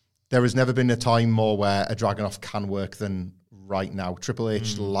there has never been a time more where a Dragunov can work than right now. Triple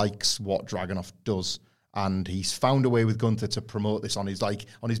H likes what Dragunov does, and he's found a way with Gunther to promote this on his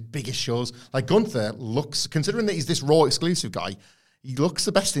biggest shows. Like Gunther looks, considering that he's this Raw exclusive guy, he looks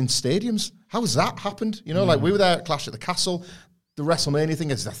the best in stadiums. How has that happened? You know, like we were there at Clash at the Castle. The WrestleMania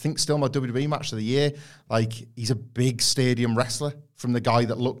thing is, I think, still my WWE match of the year. Like, he's a big stadium wrestler from the guy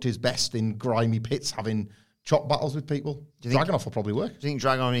that looked his best in grimy pits having chop battles with people. Dragunov will probably work. Do you think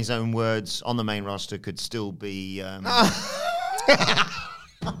Dragunov, in his own words, on the main roster could still be... very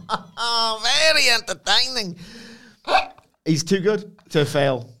entertaining. He's too good to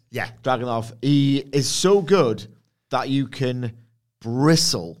fail. Yeah. Dragunov. He is so good that you can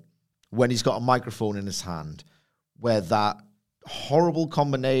bristle when he's got a microphone in his hand, where that horrible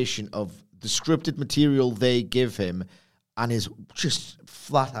combination of the scripted material they give him and his just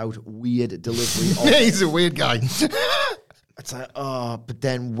flat out weird delivery. He's a weird guy. It's like, but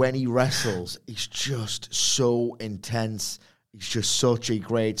then when he wrestles, he's just so intense. He's just such a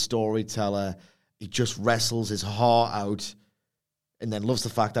great storyteller. He just wrestles his heart out and then loves the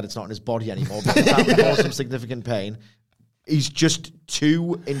fact that it's not in his body anymore because that would cause some significant pain. He's just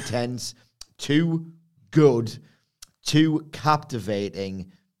too intense, too good, too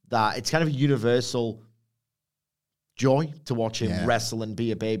captivating that it's kind of a universal joy to watch him wrestle and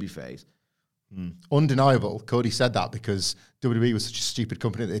be a babyface. Undeniable. Cody said that because WWE was such a stupid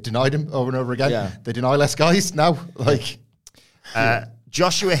company that they denied him over and over again. Yeah. They deny less guys now. Like,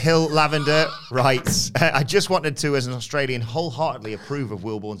 Joshua Hill Lavender writes, I just wanted to, as an Australian, wholeheartedly approve of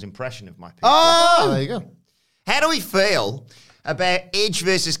Wilborn's impression of my people. oh, there you go. How do we feel about Edge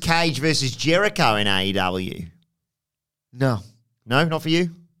versus Cage versus Jericho in AEW? No. No, not for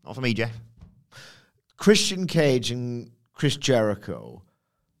you? Not for me, Jeff. Christian Cage and Chris Jericho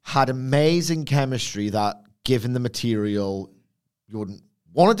had amazing chemistry that, given the material, you wouldn't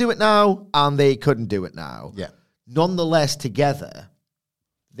want to do it now, and they couldn't do it now. Yeah. Nonetheless, together,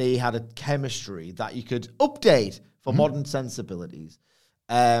 they had a chemistry that you could update for modern sensibilities.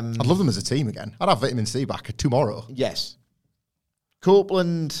 I'd love them as a team again. I'd have Vitamin C back tomorrow. Yes.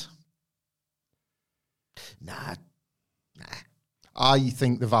 Copeland. Nah. I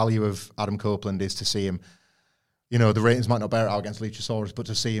think the value of Adam Copeland is to see him, you know, the ratings might not bear it out against Luchasaurus, but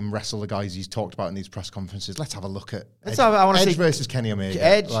to see him wrestle the guys he's talked about in these press conferences. Let's have a look at Edge versus Kenny Omega.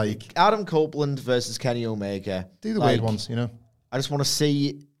 Edge, Adam Copeland versus Kenny Omega. Do the weird ones, you know. I just want to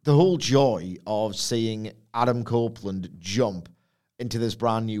see the whole joy of seeing Adam Copeland jump into this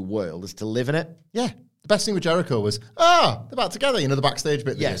brand new world is to live in it. Yeah. The best thing with Jericho was, they're back together, you know, the backstage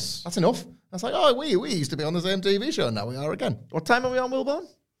bit. Yes. That's enough. That's like, we used to be on the same TV show, and now we are again. What time are we on, Wilborn?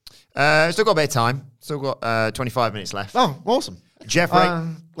 Still got a bit of time. Still got 25 minutes left. Oh, awesome. Jeff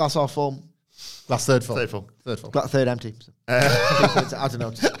Ray. Glass half full. Glass third full. Third full. Third empty. I don't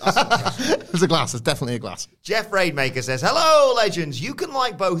know. There's a glass. There's definitely a glass. Jeff Raidmaker says, hello, legends. You can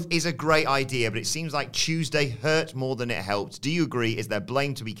like both is a great idea, but it seems like Tuesday hurt more than it helped. Do you agree? Is there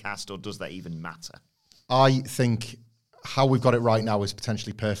blame to be cast, or does that even matter? I think how we've got it right now is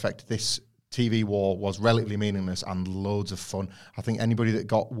potentially perfect. This TV war was relatively meaningless and loads of fun. I think anybody that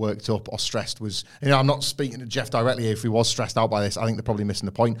got worked up or stressed was, you know, I'm not speaking to Jeff directly. If he was stressed out by this, I think they're probably missing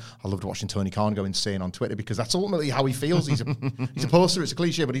the point. I loved watching Tony Khan go insane on Twitter because that's ultimately how he feels. He's a poster. It's a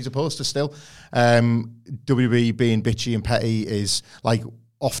cliche, but he's a poster still. WWE being bitchy and petty is like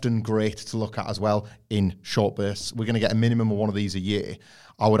often great to look at as well in short bursts. We're going to get a minimum of one of these a year.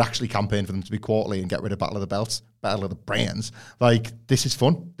 I would actually campaign for them to be quarterly and get rid of Battle of the Belts, Battle of the Brands. Like, this is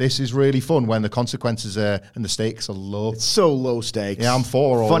fun. This is really fun when the consequences and the stakes are low. It's so low stakes. Yeah, I'm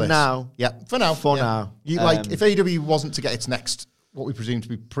for all this. Fun now. Yeah, for now. For now. Like, if AEW wasn't to get its next what we presume to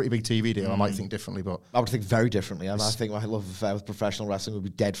be a pretty big TV deal, I might think differently, but I would think very differently. I think my love affair with professional wrestling would be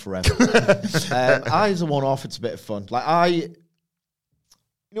dead forever. I, as a one-off, it's a bit of fun. Like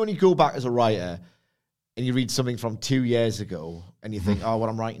when you go back as a writer and you read something from 2 years ago and you think, oh, what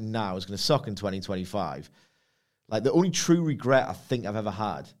I'm writing now is going to suck in 2025. Like, the only true regret I think I've ever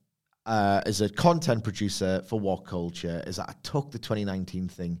had as a content producer for What Culture is that I took the 2019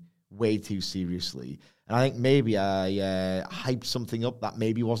 thing way too seriously. And I think maybe I hyped something up that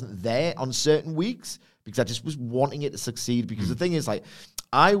maybe wasn't there on certain weeks because I just was wanting it to succeed. Because the thing is, like,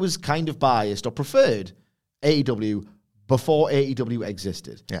 I was kind of biased or preferred AEW before AEW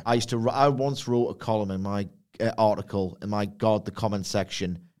existed. Yeah. I once wrote a column in my article, and my God, the comment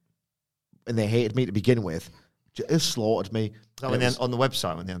section, and they hated me to begin with. It slaughtered me. On the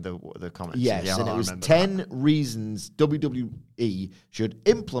website when they had the comments. Yes, yeah, and it was 10 reasons WWE should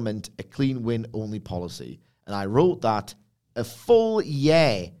implement a clean win only policy. And I wrote that a full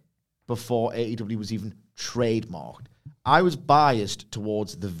year before AEW was even trademarked. I was biased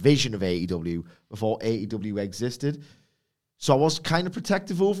towards the vision of AEW before AEW existed. So I was kind of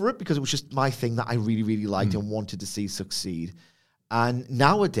protective over it because it was just my thing that I really, really liked and wanted to see succeed. And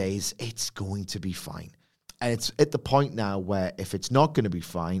nowadays, it's going to be fine. And it's at the point now where if it's not going to be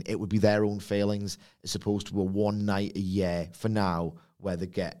fine, it would be their own failings as opposed to a one night a year for now where they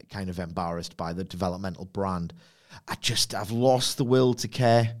get kind of embarrassed by the developmental brand. I've lost the will to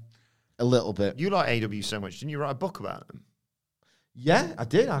care a little bit. You like AW so much. Didn't you write a book about them? Yeah, I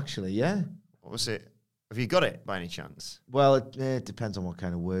did actually, yeah. What was it? Have you got it by any chance? Well, it depends on what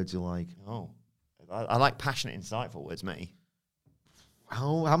kind of words you like. Oh, I like passionate, insightful words, me.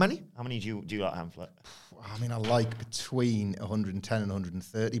 How many? How many do you like, Hamflet? I mean, I like between 110 and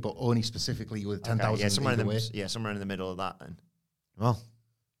 130, but only specifically with 10,000 yeah, somewhere in the middle of that then. Well,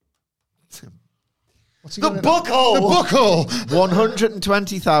 what's the book hole! The book hole!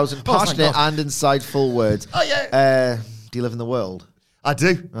 120,000 passionate and insightful words. Oh, yeah. Do you live in the world? I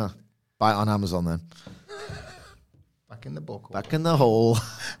do. Oh, buy it on Amazon then. Back in the book hole. Back in the hole.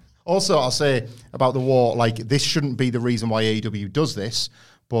 Also, I'll say about the war, like, this shouldn't be the reason why AEW does this,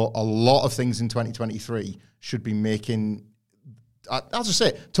 but a lot of things in 2023 should be making, as I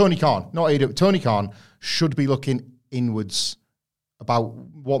say, Tony Khan, not AEW, Tony Khan should be looking inwards about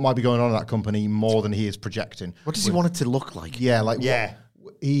what might be going on in that company more than he is projecting. What does he want it to look like? Yeah, like,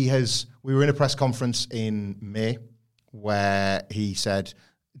 we were in a press conference in May where he said,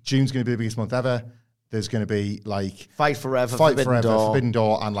 June's going to be the biggest month ever. There's going to be, like... Fight Forever, Forbidden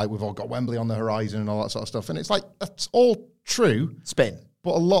Door, and, like, we've all got Wembley on the horizon and all that sort of stuff. And it's like, that's all true. Spin.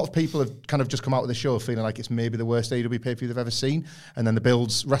 But a lot of people have kind of just come out with the show feeling like it's maybe the worst AEW pay-per-view they've ever seen. And then the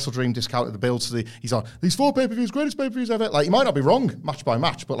builds, Wrestle Dream discounted the builds. So he's on, these 4 pay-per-views, greatest pay-per-views ever. Like, you might not be wrong, match by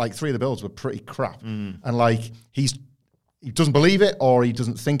match, but, like, 3 of the builds were pretty crap. And, like, he doesn't believe it or he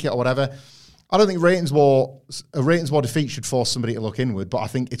doesn't think it or whatever. I don't think a ratings war defeat should force somebody to look inward, but I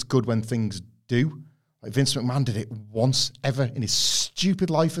think it's good when things do. Like, Vince McMahon did it once ever in his stupid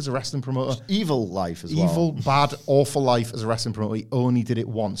life as a wrestling promoter. Evil life as well. Evil, bad, awful life as a wrestling promoter. He only did it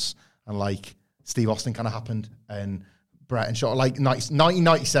once. And, like, Steve Austin kind of happened, and Brett and Shaw, like,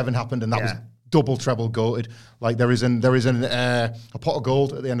 1997 happened, and that was double, treble goated. Like, there is a pot of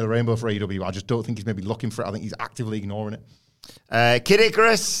gold at the end of the rainbow for AEW. I just don't think he's maybe looking for it. I think he's actively ignoring it. Kid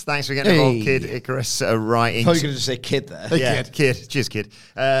Icarus, thanks for getting involved, Kid Icarus, writing. I thought you were going to just say kid there. Yeah, kid. Cheers, Kid.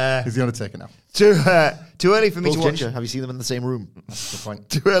 He's the Undertaker now. Too early for me to watch. Ginger. Have you seen them in the same room? That's the point.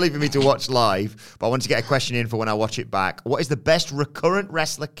 Too early for me to watch live, but I wanted to get a question in for when I watch it back. What is the best recurrent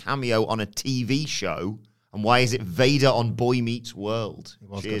wrestler cameo on a TV show, and why is it Vader on Boy Meets World?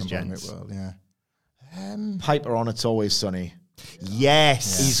 Cheers, gents. World, yeah. Piper on It's Always Sunny.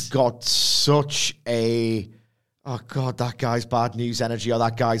 Yes. He's got such a... Oh, God, that guy's bad news energy, or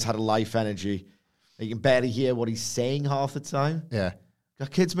that guy's had a life energy. You can barely hear what he's saying half the time. Yeah.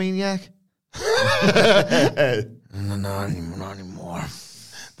 Got kids, Maniac? Not anymore.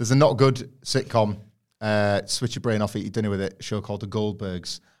 There's a not good sitcom, switch your brain off, eat your dinner with it, show called The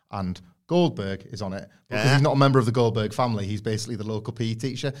Goldbergs, and Goldberg is on it. Because he's not a member of the Goldberg family, he's basically the local PE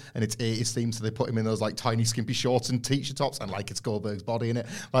teacher, and it's 80s themed, so they put him in those, like, tiny skimpy shorts and teacher tops, and, like, it's Goldberg's body in it.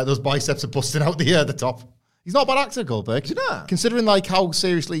 Like, those biceps are busting out the top. He's not a bad actor, Goldberg. Is he not? Considering, like, how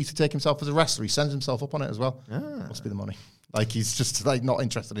seriously he used to take himself as a wrestler, he sends himself up on it as well. Must be the money. Like, he's just, like, not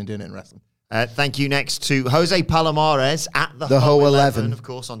interested in doing it in wrestling. Thank you. Next to Jose Palomares at the Ho 11, of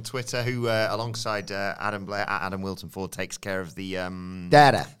course, on Twitter, who, alongside Adam Blair at Adam Wilton Ford, takes care of the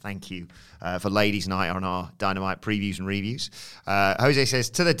data. Thank you for Ladies' Night on our Dynamite previews and reviews. Jose says,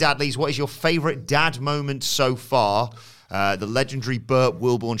 to the Dadleys, what is your favourite dad moment so far? The legendary burp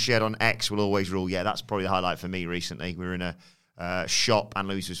Wilborn shared on X will always rule. Yeah, that's probably the highlight for me recently. We were in a shop, and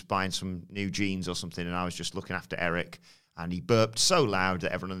Louise was buying some new jeans or something, and I was just looking after Eric, and he burped so loud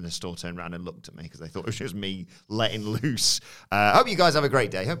that everyone in the store turned around and looked at me because they thought it was just me letting loose. I hope you guys have a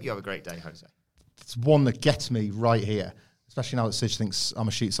great day. Hope you have a great day, Jose. It's one that gets me right here, especially now that Sid thinks I'm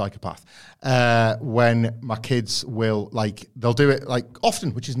a sheet psychopath. When my kids will, like, they'll do it, like,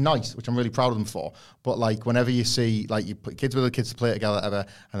 often, which is nice, which I'm really proud of them for. But, like, whenever you see, like, you put kids with other kids to play together, whatever,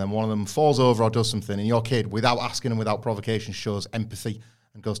 and then one of them falls over or does something, and your kid, without asking and without provocation, shows empathy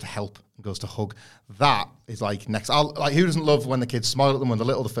and goes to help and goes to hug. That is, like, next. Like, who doesn't love when the kids smile at them when they're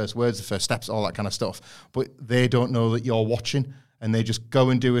little, the first words, the first steps, all that kind of stuff. But they don't know that you're watching. And they just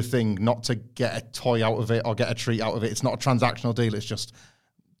go and do a thing, not to get a toy out of it or get a treat out of it. It's not a transactional deal. It's just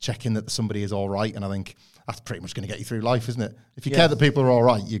checking that somebody is all right. And I think that's pretty much going to get you through life, isn't it? If you care that people are all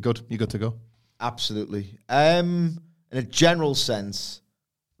right, you're good. You're good to go. Absolutely. In a general sense,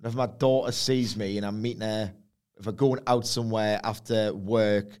 if my daughter sees me and I'm meeting her, if I'm going out somewhere after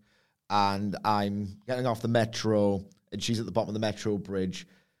work and I'm getting off the metro and she's at the bottom of the metro bridge,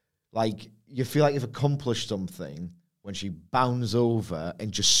 like, you feel like you've accomplished something when she bounds over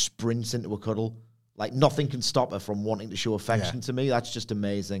and just sprints into a cuddle. Like, nothing can stop her from wanting to show affection to me. That's just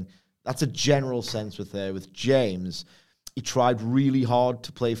amazing. That's a general sense with her. With James, he tried really hard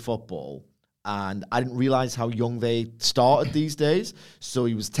to play football, and I didn't realize how young they started these days. So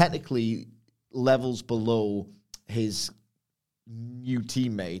he was technically levels below his new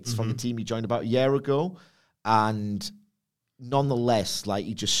teammates from the team he joined about a year ago. And nonetheless, like,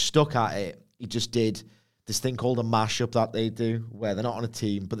 he just stuck at it. He just did this thing called a mashup that they do, where they're not on a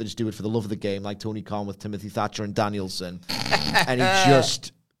team, but they just do it for the love of the game, like Tony Khan with Timothy Thatcher and Danielson. And he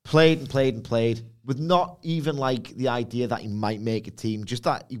just played and played and played with not even, like, the idea that he might make a team, just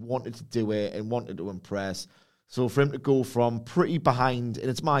that he wanted to do it and wanted to impress. So for him to go from pretty behind, and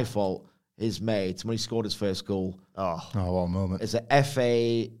it's my fault, his mates, when he scored his first goal. Oh, what a moment. As a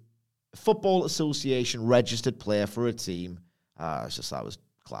FA, Football Association registered player for a team. It's just, that was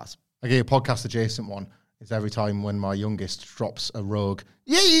class. I gave a podcast adjacent one. It's every time when my youngest drops a rogue,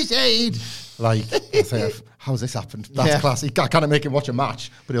 yeah, you said, like, I say, how's this happened? That's classic. I can't make him watch a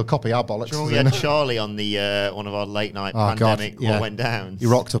match, but he'll copy our bollocks. Do you remember we had Charlie on the one of our late night pandemic what went down? He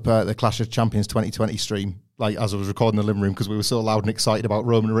rocked up at the Clash of Champions 2020 stream, like, as I was recording in the living room, because we were so loud and excited about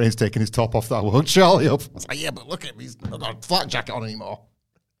Roman Reigns taking his top off that I woke Charlie up. I was like, yeah, but look at him, he's not got a flak jacket on anymore.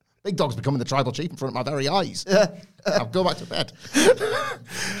 Big Dog's becoming the tribal chief in front of my very eyes. I'll go back to bed.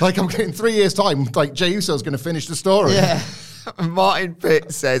 Like, I'm getting 3 years' time, like, Jey Uso's going to finish the story. Yeah. Martin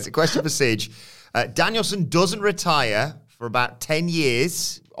Pitt says, a question for Sige. Danielson doesn't retire for about 10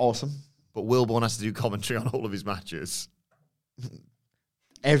 years. Awesome. But Wilborn has to do commentary on all of his matches.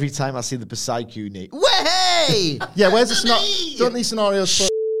 Every time I see the Psycho knee. Way! Yeah, where's the scenario? Don't these scenarios...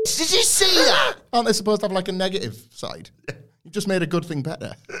 Did you see that? Aren't they supposed to have, like, a negative side? You just made a good thing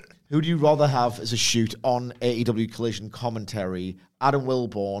better. Who do you rather have as a shoot on AEW Collision commentary? Adam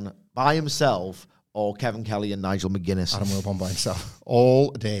Wilborn by himself or Kevin Kelly and Nigel McGuinness? Adam Wilborn by himself.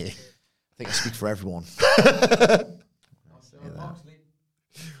 All day. I think I speak for everyone.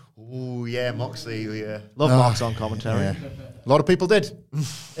 Oh, yeah, Moxley. Yeah. Love Mox on commentary. Yeah. A lot of people did.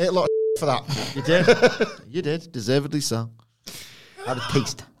 Ate a lot of for that. You did. You did. Deservedly so. How did it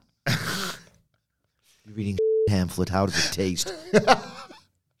taste? You're reading pamphlet. How does it taste?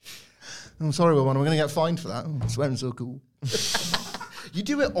 I'm sorry, Wilborn. We're going to get fined for that. I'm swearing so cool. You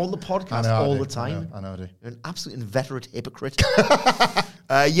do it on the podcast all the time. I know I do. You're an absolute inveterate hypocrite.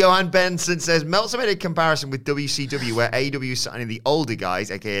 Johan Benson says, Meltzer made a comparison with WCW where AEW is signing the older guys,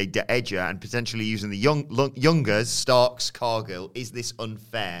 a.k.a. the Edger, and potentially using the youngers, Starks, Cargill. Is this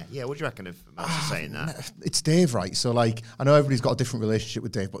unfair? Yeah, what do you reckon of Meltzer saying that? It's Dave, right? So, like, I know everybody's got a different relationship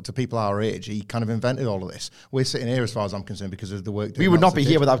with Dave, but to people our age, he kind of invented all of this. We're sitting here, as far as I'm concerned, because of the work Dave We would Meltzer not be did.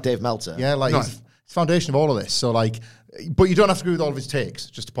 here without Dave Meltzer. Yeah, like, it's foundation of all of this. So, like, but you don't have to agree with all of his takes,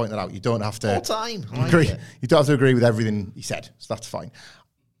 just to point that out. You don't have to All time. agree. You don't have to agree with everything he said, so that's fine.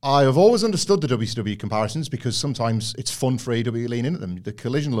 I have always understood the WCW comparisons because sometimes it's fun for AEW to lean into them. The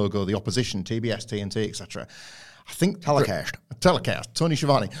Collision logo, the opposition, TBS, TNT, etc. I think Telecast, Tony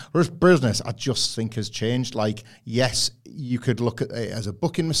Schiavone. Whereas business, I just think has changed. Like, yes, you could look at it as a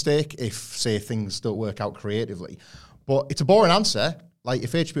booking mistake if, say, things don't work out creatively. But it's a boring answer. Like,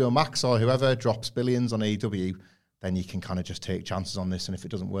 if HBO Max or whoever drops billions on AEW, then you can kind of just take chances on this, and if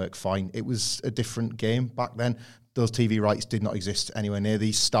it doesn't work, fine. It was a different game back then. Those TV rights did not exist anywhere near.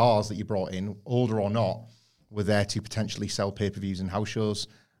 These stars that you brought in, older or not, were there to potentially sell pay-per-views and house shows.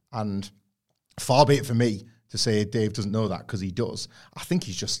 And far be it for me to say Dave doesn't know that, because he does. I think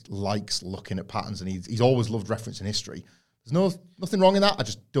he just likes looking at patterns, and he's always loved referencing history. There's nothing wrong in that. I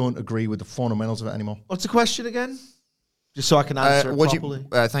just don't agree with the fundamentals of it anymore. What's the question again? Just so I can answer it properly.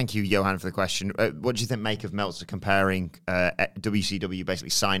 Thank you, Johan, for the question. What do you think make of Meltzer comparing WCW basically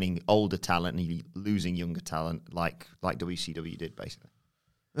signing older talent and losing younger talent like WCW did, basically?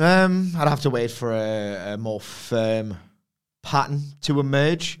 I'd have to wait for a more firm pattern to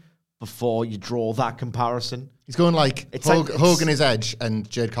emerge before you draw that comparison. He's going like Hogan is Edge and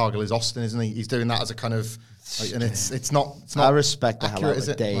Jade Cargill is Austin, isn't he? He's doing that as a kind of, and it's not. I respect the hell out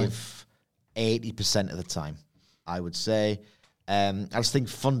of Dave 80% of the time, I would say. I just think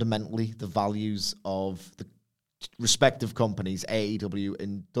fundamentally the values of the respective companies, AEW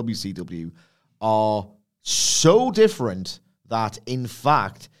and WCW, are so different that, in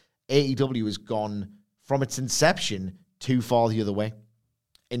fact, AEW has gone from its inception too far the other way.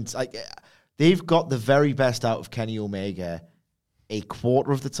 And they've got the very best out of Kenny Omega a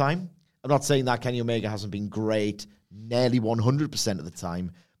quarter of the time. I'm not saying that Kenny Omega hasn't been great nearly 100% of the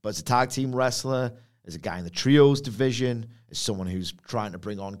time, but as a tag team wrestler, as a guy in the trios division, as someone who's trying to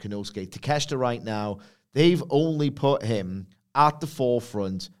bring on Konosuke Takeshita right now, they've only put him at the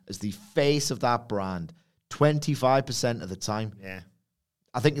forefront as the face of that brand 25% of the time. Yeah.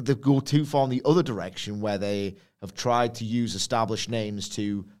 I think they go too far in the other direction where they have tried to use established names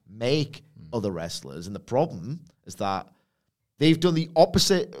to make other wrestlers. And the problem is that they've done the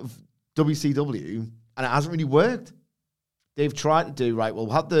opposite of WCW and it hasn't really worked. They've tried to do, right, we'll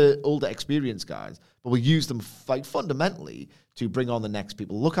have the older experienced guys, but we'll use them fundamentally to bring on the next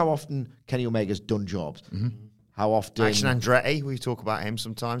people. Look how often Kenny Omega's done jobs. Mm-hmm. How often... Action Andretti, we talk about him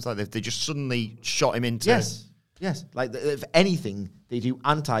sometimes. Like they just suddenly shot him into... Yes. Like, if anything, they do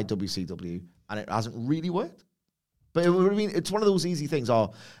anti-WCW, and it hasn't really worked. But it's one of those easy things.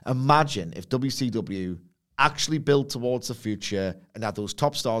 Imagine if WCW actually built towards the future and had those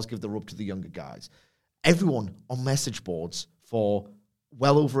top stars give the rub to the younger guys. Everyone on message boards for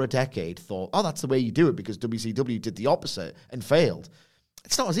well over a decade thought, oh, that's the way you do it because WCW did the opposite and failed.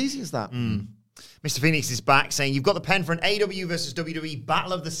 It's not as easy as that. Mr. Phoenix is back saying, you've got the pen for an AEW versus WWE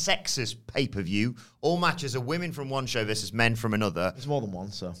Battle of the Sexes pay-per-view. All matches are women from one show versus men from another. There's more than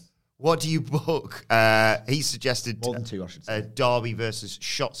one, so... What do you book? He suggested more than two, I should say. Darby versus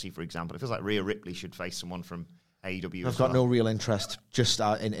Shotzi, for example. It feels like Rhea Ripley should face someone from AEW. I've got no real interest just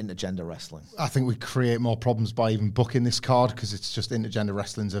in intergender wrestling. I think we create more problems by even booking this card because it's just intergender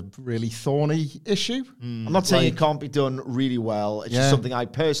wrestling's a really thorny issue. I'm not saying it can't be done really well. It's just something I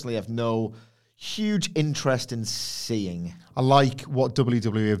personally have no huge interest in seeing. I like what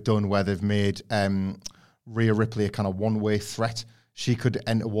WWE have done where they've made Rhea Ripley a kind of one-way threat. She could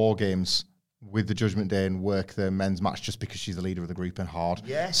enter War Games with the Judgment Day and work the men's match just because she's the leader of the group and hard.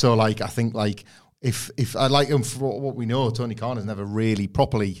 Yeah. So, I think, if I like him for what we know, Tony Khan has never really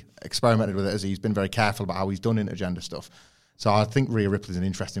properly experimented with it, as he's been very careful about how he's done intergender stuff. So I think Rhea Ripley's an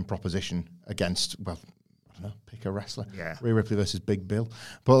interesting proposition against, I don't know, pick a wrestler. Yeah. Rhea Ripley versus Big Bill.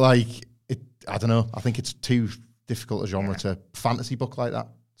 But, I don't know. I think it's too difficult a genre to fantasy book like that.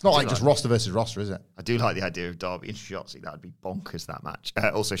 It's not like just roster versus roster, is it? I do like the idea of Darby and Shotzi. That would be bonkers, that match.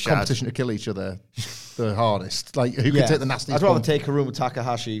 Also, competition to kill each other the hardest. Who can take the nastiest? I'd rather take Hiromu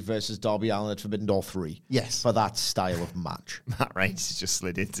Takahashi versus Darby Allin at Forbidden Door 3. Yes. For that style of match. Matt Reigns has just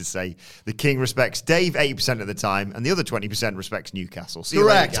slid in to say the King respects Dave 80% of the time and the other 20% respects Newcastle. See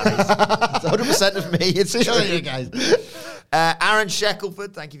Correct. You later, guys. It's 100% of me. It's you guys. Aaron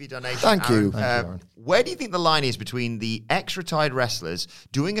Shackelford, thank you for your donation. Thank you. Aaron. Where do you think the line is between the ex-retired wrestlers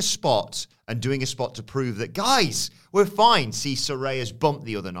doing a spot and doing a spot to prove that, guys, we're fine? See, Soraya's bumped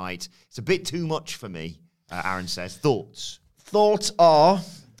the other night. It's a bit too much for me, Aaron says. Thoughts? Thoughts are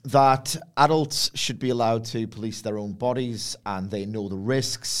that adults should be allowed to police their own bodies and they know the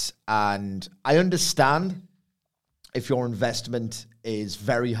risks. And I understand if your investment is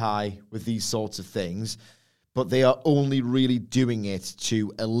very high with these sorts of things, but they are only really doing it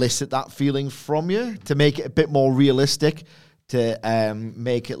to elicit that feeling from you, to make it a bit more realistic, to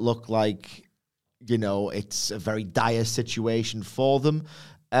make it look like, it's a very dire situation for them.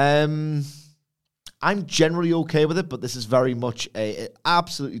 I'm generally okay with it, but this is very much it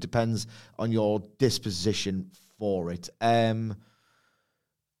absolutely depends on your disposition for it. I'm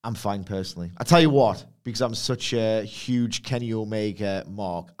fine personally. I tell you what, because I'm such a huge Kenny Omega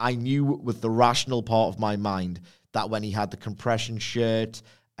mark, I knew with the rational part of my mind that when he had the compression shirt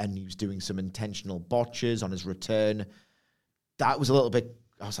and he was doing some intentional botches on his return, that was a little bit,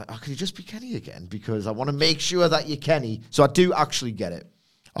 I was like, could he just be Kenny again? Because I want to make sure that you're Kenny. So I do actually get it.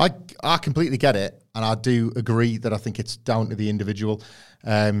 I completely get it, and I do agree that I think it's down to the individual.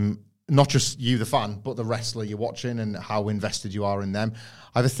 Not just you, the fan, but the wrestler you're watching and how invested you are in them.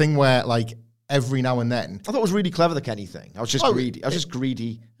 I have a thing where, every now and then. I thought it was really clever, the Kenny thing. I was just greedy. I was just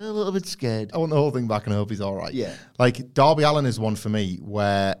greedy, a little bit scared. I want the whole thing back and I hope he's all right. Yeah. Like, Darby Allin is one for me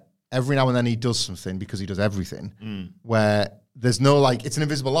where every now and then he does something because he does everything where there's no, like, it's an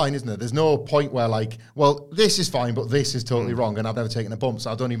invisible line, isn't it? There's no point where, like, well, this is fine, but this is totally wrong, and I've never taken a bump,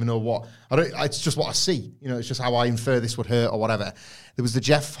 so I don't even know what. It's just what I see. You know, it's just how I infer this would hurt or whatever. There was the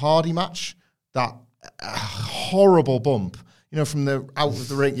Jeff Hardy match, that horrible bump. You know, from the out of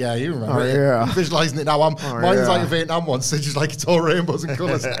the ring. Yeah, you remember it. Yeah. I'm visualising it now. Mine's like a Vietnam one, so just like it's all rainbows and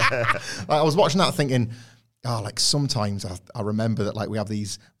colours. Like, I was watching that thinking, like sometimes I remember that, like, we have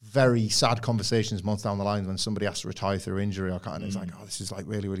these very sad conversations months down the line when somebody has to retire through injury or kind of, it's like, oh, this is like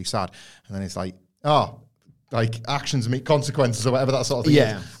really, really sad. And then it's like, oh, like actions meet consequences or whatever that sort of thing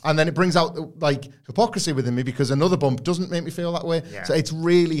is. And then it brings out like hypocrisy within me because another bump doesn't make me feel that way. Yeah. So it's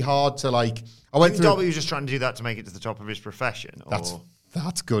really hard to like, I went through. Darby was just trying to do that to make it to the top of his profession.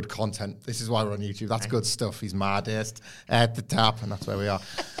 That's good content. This is why we're on YouTube. That's good stuff. He's maddest at the top, and that's where we are.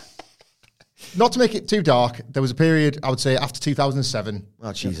 Not to make it too dark, there was a period, I would say, after 2007.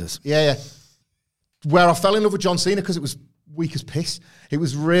 Oh, Jesus. Yeah. Where I fell in love with John Cena because it was weak as piss. It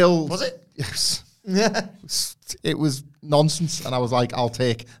was real. Was it? Yes. Yeah. It was nonsense. And I was like, I'll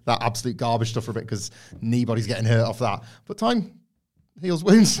take that absolute garbage stuff for a bit because nobody's getting hurt off that. But time heals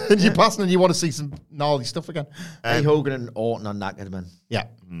wounds. And you're passing and you want to see some gnarly stuff again. Hey, Hogan and Orton are knackered, man. Yeah.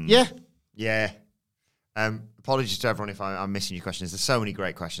 Yeah. Apologies to everyone if I'm missing your questions. There's so many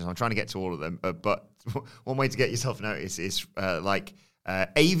great questions. I'm trying to get to all of them. But one way to get yourself noticed is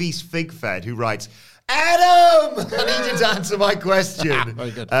Avies Figfed, who writes, Adam! I need you to answer my question.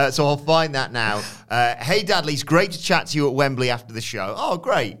 Very good. So I'll find that now. Hey, Dudley, it's great to chat to you at Wembley after the show. Oh,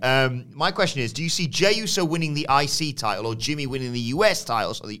 great. My question is, do you see Jey Uso winning the IC title or Jimmy winning the US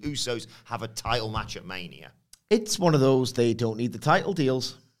title so the Usos have a title match at Mania? It's one of those, they don't need the title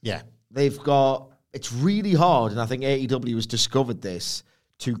deals. Yeah. They've got... It's really hard, and I think AEW has discovered this,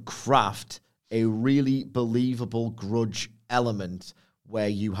 to craft a really believable grudge element where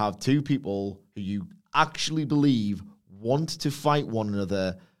you have two people who you actually believe want to fight one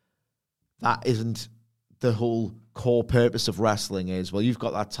another. That isn't the whole core purpose of wrestling is, well, you've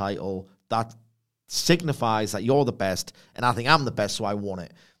got that title, that signifies that you're the best, and I think I'm the best, so I want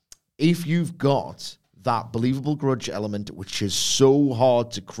it. If you've got that believable grudge element, which is so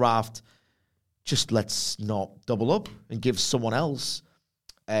hard to craft, just let's not double up and give someone else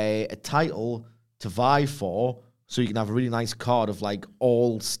a title to vie for so you can have a really nice card of like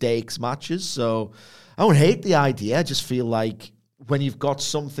all stakes matches. So I don't hate the idea. I just feel like when you've got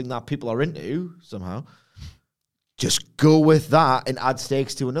something that people are into somehow, just go with that and add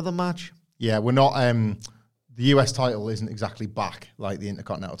stakes to another match. Yeah, we're not... the US title isn't exactly back like the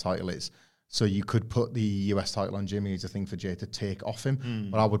Intercontinental title is. So you could put the US title on Jimmy as a thing for Jay to take off him.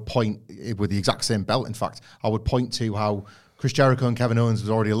 But I would point, with the exact same belt, in fact, I would point to how Chris Jericho and Kevin Owens was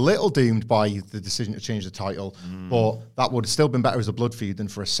already a little doomed by the decision to change the title. But that would have still been better as a blood feud than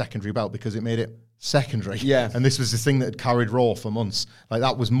for a secondary belt because it made it secondary. Yeah. And this was the thing that had carried Raw for months. Like,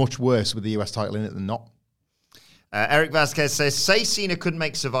 that was much worse with the US title in it than not. Eric Vasquez says, say Cena couldn't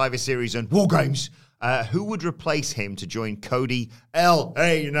make Survivor Series and War Games. Who would replace him to join Cody,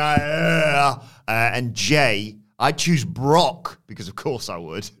 L.A. And Jay? I'd choose Brock because, of course, I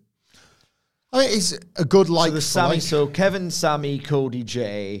would. I mean, it's a good like. So Kevin, Sammy, Cody,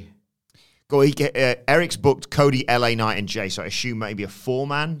 Jay. Eric's booked Cody, LA Knight, and Jay, so I assume maybe a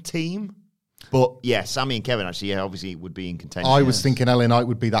 4-man team. But yeah, Sammy and Kevin actually, obviously would be in contention. I was thinking LA Knight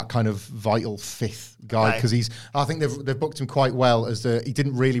would be that kind of vital fifth guy because I think they've booked him quite well as he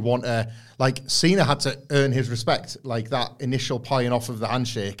didn't really want Cena had to earn his respect. Like that initial pieing off of the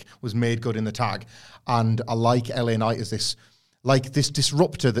handshake was made good in the tag. And I like LA Knight as this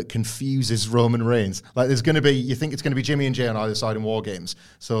disruptor that confuses Roman Reigns. Like there's going to be, you think it's going to be Jimmy and Jay on either side in War Games.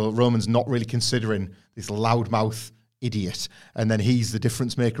 So Roman's not really considering this loudmouth idiot, and then he's the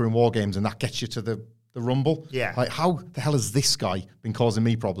difference maker in War Games, and that gets you to the Rumble. Yeah. Like, how the hell has this guy been causing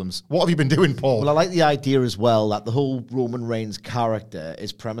me problems? What have you been doing, Paul? Well, I like the idea as well that the whole Roman Reigns character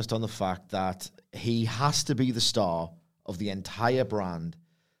is premised on the fact that he has to be the star of the entire brand,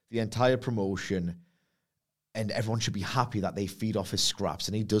 the entire promotion, and everyone should be happy that they feed off his scraps,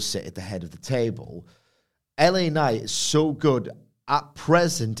 and he does sit at the head of the table. LA Knight is so good at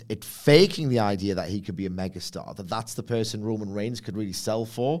present at faking the idea that he could be a megastar, that's the person Roman Reigns could really sell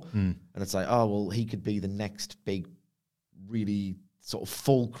for. And it's like, oh, well, he could be the next big, really sort of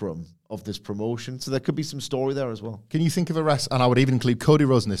fulcrum of this promotion. So there could be some story there as well. Can you think of a wrestler, and I would even include Cody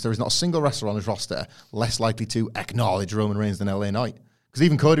Rhodes in this, there is not a single wrestler on his roster less likely to acknowledge Roman Reigns than LA Knight. Because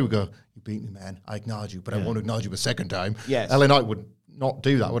even Cody would go, you beat me, man. I acknowledge you, but I won't acknowledge you a second time. Yes. LA Knight would not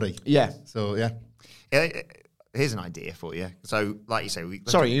do that, would he? Yeah. So, yeah. Here's an idea for you. So, like you say...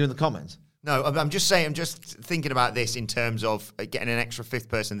 Sorry, are you in the comments? No, I'm just saying, I'm just thinking about this in terms of getting an extra fifth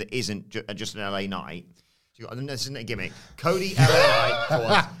person that isn't just an LA Knight. So this isn't a gimmick. Cody, LA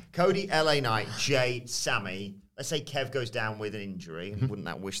Knight, Cody, LA Knight, Jay, Sammy. Let's say Kev goes down with an injury. And wouldn't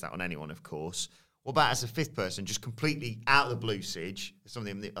that wish that on anyone, of course. What about as a fifth person, just completely out of the blue, Sige?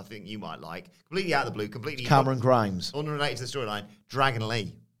 Something that I think you might like. Completely out of the blue, completely... Cameron Grimes. Unrelated to the storyline. Dragon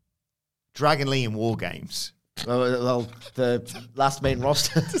Lee. Dragon Lee in War Games. Well, the last main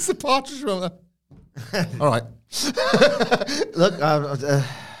roster. It's the Partridge Runner. All right. Look,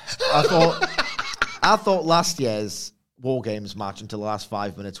 I thought last year's War Games match until the last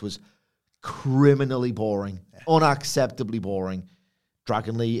 5 minutes was criminally boring, unacceptably boring.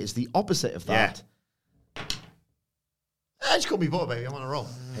 Dragon Lee is the opposite of that. Just call me butter, baby. I'm on a roll.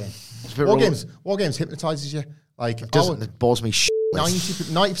 Yeah. War Games hypnotizes you. Like, it bores me.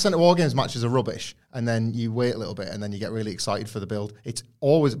 90% of War Games matches are rubbish, and then you wait a little bit, and then you get really excited for the build. It's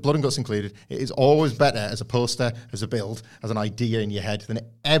always, blood and guts included, it is always better as a poster, as a build, as an idea in your head than it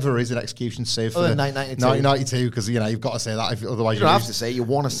ever is in execution, save for the 1992, because, you know, you've got to say that, otherwise you don't have to say it, you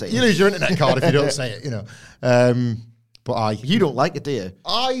want to say it. You lose your internet card if you don't say it, you know. But you don't like it, do you?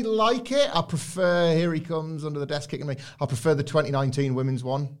 I like it. I prefer, here he comes under the desk kicking me, I prefer the 2019 women's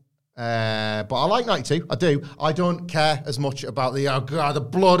one. But I like 92. I do. I don't care as much about the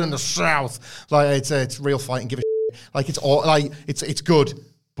blood in the South. Like it's real fighting. Give a shit. Like it's all like it's good,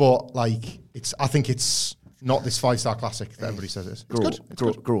 but like I think it's not this 5-star classic that everybody says it is. It's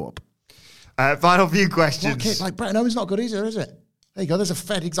good. Grow up. Final few questions. Okay, like Bret Owen's not good either, is it? There you go. There's a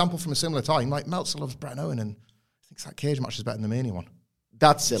fair example from a similar time. Like Meltzer loves Bret Owen and thinks that cage match is better than the Mania one.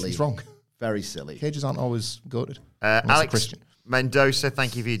 That's silly. It's wrong. Very silly. Cages aren't always goated. Alex Christian. Mendoza,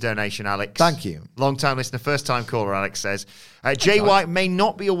 thank you for your donation, Alex. Thank you. Long-time listener, first-time caller, Alex says. Jay White may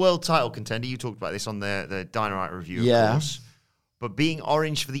not be a world title contender. You talked about this on the Dynamite review, of course. But being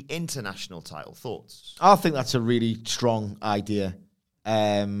orange for the international title, thoughts? I think that's a really strong idea.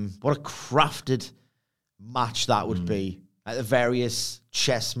 What a crafted match that would be. Like the various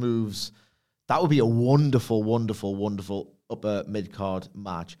chess moves. That would be a wonderful, wonderful, wonderful upper mid-card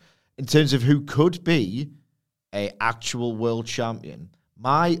match. In terms of who could be a actual world champion,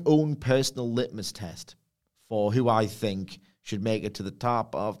 my own personal litmus test for who I think should make it to the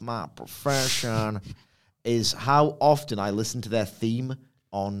top of my profession is how often I listen to their theme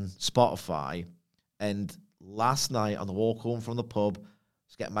on Spotify. And last night on the walk home from the pub, I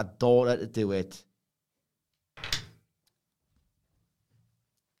was getting my daughter to do it.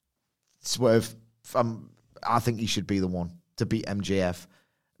 Swerve, I think he should be the one to beat MJF,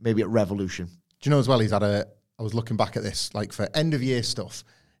 maybe at Revolution. Do you know as well, I was looking back at this, like for end of year stuff,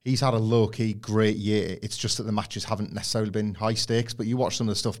 he's had a low-key great year. It's just that the matches haven't necessarily been high stakes, but you watch some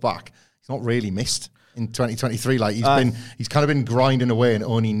of the stuff back, he's not really missed in 2023. Like he's kind of been grinding away, and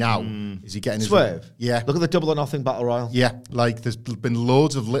only now is he getting Swerve. his... Yeah. Look at the Double or Nothing Battle Royal. Yeah, like there's been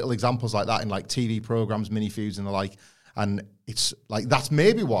loads of little examples like that in like TV programs, mini feuds and the like, and it's like that's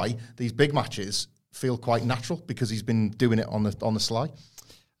maybe why these big matches feel quite natural, because he's been doing it on the sly.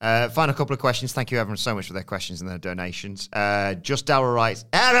 Final couple of questions. Thank you, everyone, so much for their questions and their donations. Just Dara writes,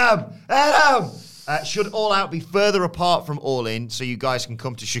 Adam! Should All Out be further apart from All In so you guys can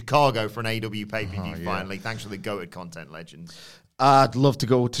come to Chicago for an AEW pay-per-view finally? Thanks for the goated content, legends. I'd love to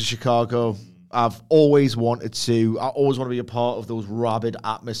go to Chicago. I've always wanted to. I always want to be a part of those rabid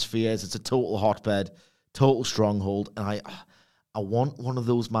atmospheres. It's a total hotbed, total stronghold. And I want one of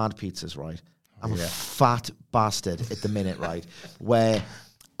those mad pizzas, right? I'm a fat bastard at the minute, right? Where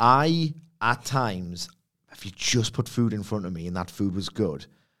at times, if you just put food in front of me and that food was good,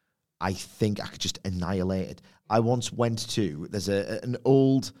 I think I could just annihilate it. I once went to, there's an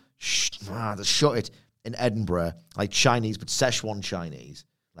old, the Shut It in Edinburgh, like Chinese, but Szechuan Chinese,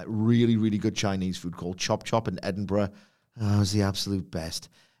 like really, really good Chinese food called Chop Chop in Edinburgh. It was the absolute best.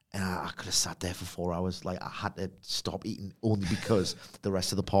 And I could have sat there for 4 hours. Like, I had to stop eating only because the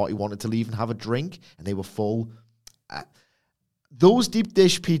rest of the party wanted to leave and have a drink, and they were full. Those deep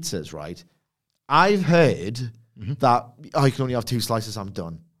dish pizzas, right? I've heard that I can only have 2 slices, I'm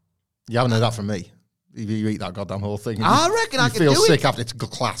done. You haven't heard that from me. You eat that goddamn whole thing. I reckon I can do it. You feel sick after it's good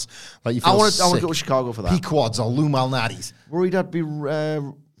class. Like you feel I want sick. to go to Chicago for that. Pequods or Lou Malnati's. Worried I'd be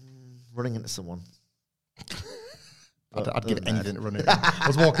running into someone. I'd give anything to run it. I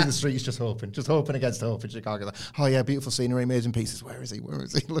was walking the streets just hoping against hope in Chicago. Like, oh yeah, beautiful scenery, amazing pieces. Where is he?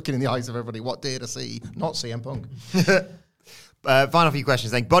 Looking in the eyes of everybody. What day to see? Not CM Punk. Final few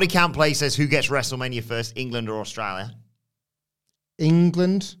questions then. Body Count Play says, who gets WrestleMania first, England or Australia?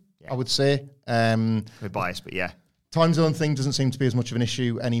 England, I would say. We're biased, but yeah. time zone thing doesn't seem to be as much of an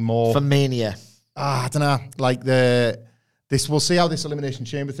issue anymore. For Mania. I don't know. Like we'll see how this Elimination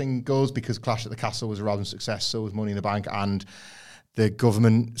Chamber thing goes, because Clash at the Castle was a rousing success, so was Money in the Bank, and the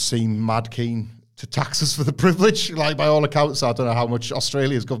government seem mad keen to tax us for the privilege. Like, by all accounts, I don't know how much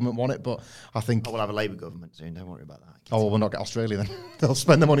Australia's government want it, but I think... we'll have a Labour government soon, don't worry about that. Oh, well, we'll not get Australia then. They'll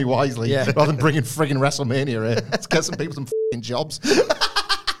spend the money wisely rather than bringing frigging WrestleMania here. Let's get some people some f***ing jobs.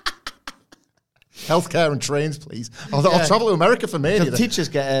 Healthcare and trains, please. I'll travel to America for Mania. The teachers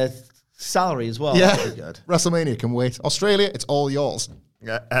get a salary as well. Yeah. That'd be good. WrestleMania can wait. Australia, it's all yours.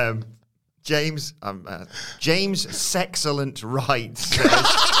 James Sexcellent Right says...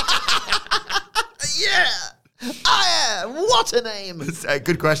 I am. What a name.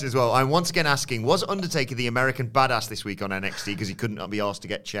 Good question as well. I'm once again asking, was Undertaker the American badass this week on NXT because he couldn't be asked to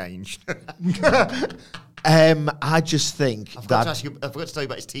get changed? I just think I forgot to tell you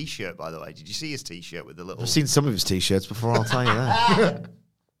about his T-shirt, by the way. Did you see his T-shirt with the little... I've seen some of his T-shirts before, I'll tell you that.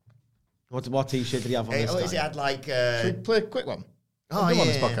 What T-shirt did he have on this time? It had like... Should we play a quick one? Oh, on yeah.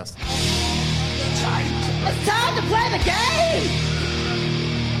 this podcast. It's time to play the game!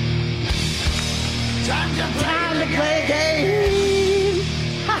 Time to play the game!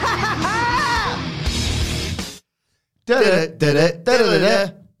 Ha ha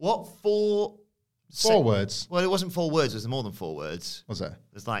ha! What four... 4 words. Well, it wasn't 4 words. It was more than 4 words. Was it?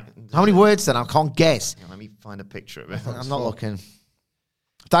 There's like... How many words then? I can't guess. Let me find a picture of it. I'm not looking.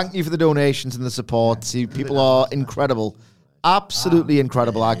 Thank you for the donations and the support. See, people are incredible. Absolutely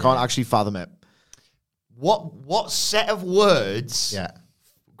incredible. I can't actually fathom it. What set of words... Yeah.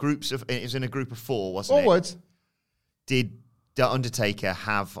 Groups of... It was in a group of 4, wasn't it? 4 words. Did The Undertaker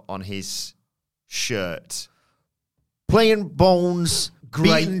have on his shirt? Playing bones,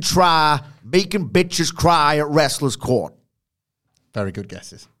 beating try, making bitches cry at wrestlers' court. Very good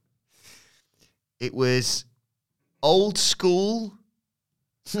guesses. It was old school.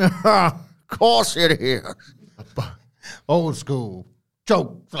 Of course it is. Old school.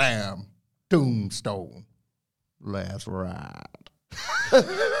 Choke slam. Tombstone. Last ride.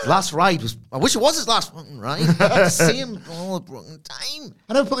 Last ride was... I wish it was his last one, right? I got to see him all the time.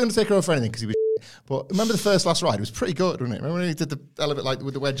 I never put the Undertaker over for anything because he was but remember the first last ride? It was pretty good, wasn't it? Remember when he did the element like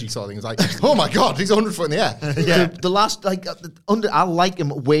with the wedgie sort of thing? It was like, oh my God, he's 100 foot in the air. Yeah. The last, like, I like him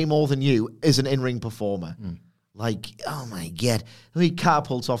way more than you as an in-ring performer. Like, oh my God. He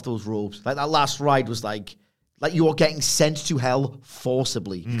catapults off those ropes. Like, that last ride was like you were getting sent to hell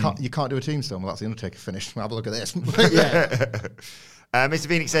forcibly. You can't do a tombstone. Well, that's the Undertaker finish. Have a look at this. Mr.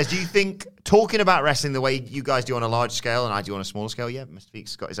 Phoenix says, do you think talking about wrestling the way you guys do on a large scale and I do on a smaller scale, Mr.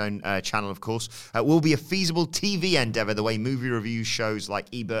 Phoenix has got his own channel, of course, will be a feasible TV endeavor the way movie review shows like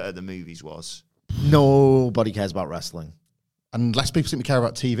Ebert at the Movies was? Nobody cares about wrestling. And less people seem to care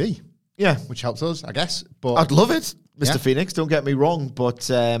about TV. Yeah. Which helps us, I guess. But I'd love it, Mr. Yeah. Phoenix, don't get me wrong,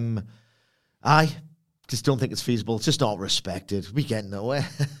 but I just don't think it's feasible. It's just not respected. We get nowhere.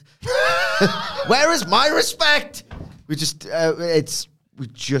 Where is my respect? We've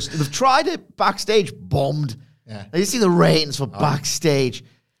tried it backstage, bombed. Yeah. Now, you see the ratings for backstage.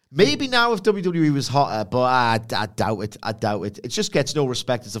 Maybe now if WWE was hotter, but I doubt it. I doubt it. It just gets no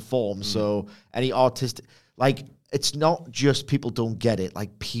respect as a form. So any artist, like, it's not just people don't get it.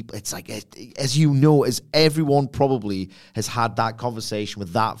 Like, people, it's like, as you know, as everyone probably has had that conversation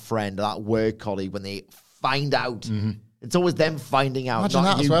with that friend, that work colleague, when they find out. It's always them finding out. Imagine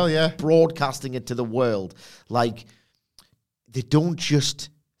not that you as well, yeah. broadcasting it to the world. Like, they don't just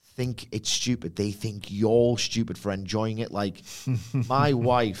think it's stupid. They think you're stupid for enjoying it. Like, my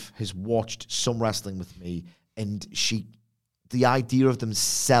wife has watched some wrestling with me, and the idea of them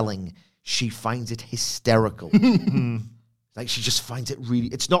selling, she finds it hysterical. Like, she just finds it really...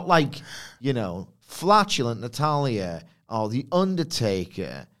 It's not like, flatulent Natalia or The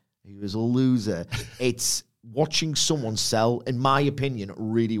Undertaker, he was a loser. It's watching someone sell, in my opinion,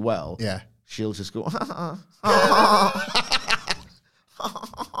 really well. Yeah. She'll just go...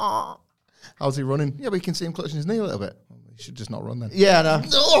 How's he running? Yeah, but you can see him clutching his knee a little bit. He should just not run then. Yeah, no.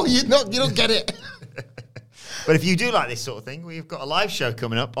 No, you don't get it. But if you do like this sort of thing, we've got a live show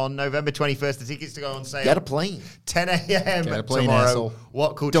coming up on November 21st. The tickets to go on sale. Get a plane. 10 a.m. Get a plane, tomorrow. asshole.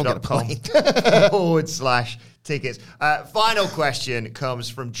 Whatculture.com /tickets. Final question comes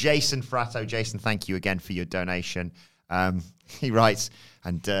from Jason Fratto. Jason, thank you again for your donation. He writes,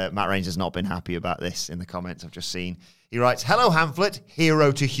 and Matt Raines has not been happy about this in the comments I've just seen. He writes, hello, Hamflet,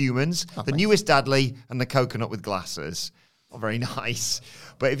 hero to humans, the newest Dudley, and the coconut with glasses. Oh, very nice.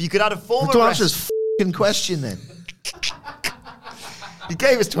 But if you could add a former... Don't answer his f***ing question, then. He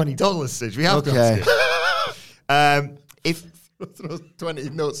gave us $20, Sid. We have got to. If...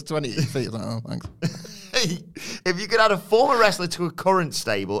 It's 20 feet. Oh, thanks. If you could add a former wrestler to a current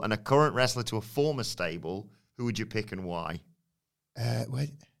stable and a current wrestler to a former stable, who would you pick and why?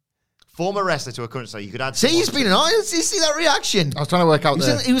 Wait. Former wrestler to a current stable. You could add. See, he's been honest. You see that reaction? I was trying to work out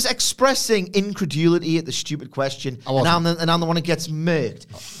He was expressing incredulity at the stupid question, and I'm the one who gets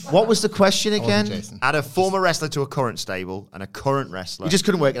murked. What was the question again? Add a former wrestler to a current stable and a current wrestler. You just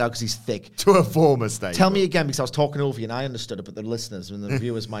couldn't work it out because he's thick. To a former stable. Tell me again, because I was talking over you and I understood it, but the listeners and the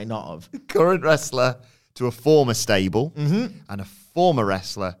viewers might not have. Current wrestler to a former stable and a former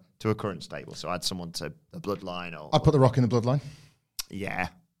wrestler to a current stable. So add someone to the bloodline. Or I'd put The Rock in the bloodline. Yeah.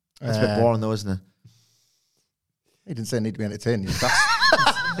 That's a bit boring though, isn't it? He didn't say it need to be entertaining. He's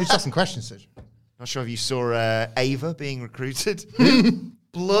just asking questions, Sid. Not sure if you saw Ava being recruited.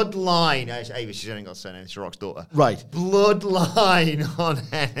 Bloodline. Ava, she's only got a surname. It's Rock's daughter. Right. Bloodline on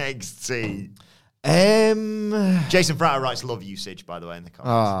NXT. Jason Fratto writes love usage, by the way, in the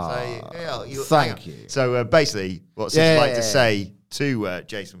comments. Thank you. So basically, what Sid's like to say to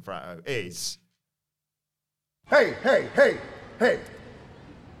Jason Fratto is... Hey,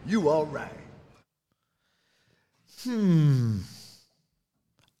 you all right?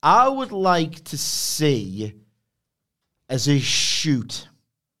 I would like to see, as a shoot,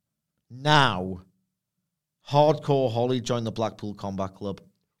 now, Hardcore Holly join the Blackpool Combat Club.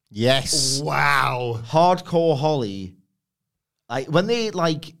 Yes. Wow. Hardcore Holly, like when they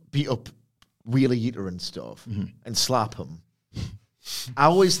beat up Wheeler Yuta and stuff and slap him, I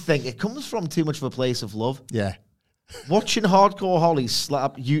always think it comes from too much of a place of love. Yeah. Watching Hardcore Holly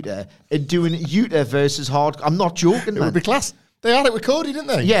slap Yuta and doing Yuta versus Hardcore, I'm not joking, man. It would be class. They had it with Cody, didn't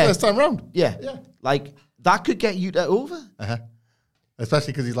they? Yeah. First time round. Yeah. Like, that could get Yuta over. Uh-huh.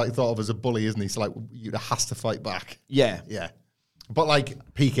 Especially because he's thought of as a bully, isn't he? So Yuta has to fight back. Yeah. Yeah. But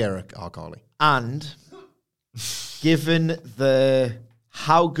peak era Hardcore Holly. And given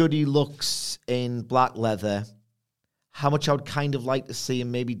how good he looks in black leather, how much I would kind of like to see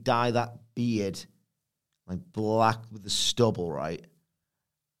him maybe dye that beard black with the stubble, right?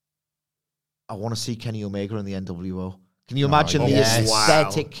 I want to see Kenny Omega in the NWO. Can you imagine the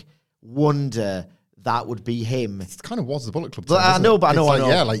aesthetic wonder that would be him? It kind of was the Bullet Club. I know.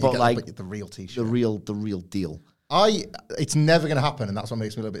 Yeah, but the real t-shirt. The real deal. It's never going to happen, and that's what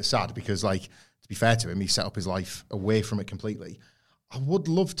makes me a little bit sad because, to be fair to him, he set up his life away from it completely. I would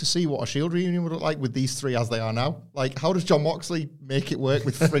love to see what a Shield reunion would look like with these three as they are now. How does Jon Moxley make it work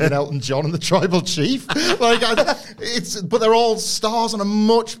with friggin' Elton John and the Tribal Chief? But they're all stars on a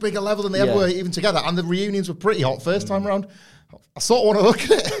much bigger level than they ever were, even together. And the reunions were pretty hot first time round. I sort of want to look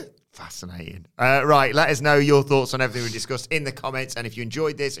at it. Fascinating. Right, let us know your thoughts on everything we discussed in the comments. And if you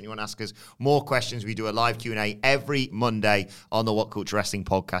enjoyed this and you want to ask us more questions, we do a live Q&A every Monday on the What Culture Wrestling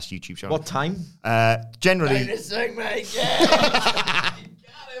Podcast YouTube channel. What time? Generally... mate. Yeah.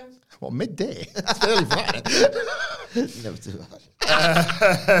 What, midday? It's early for that. Never do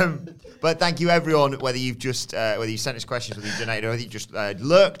that. But thank you, everyone, whether you sent us questions, whether you donated, or whether you just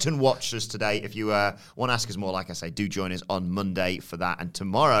lurked and watched us today. If you want to ask us more, like I say, do join us on Monday for that. And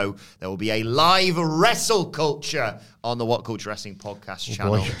tomorrow, there will be a live Wrestle Culture on the What Culture Wrestling Podcast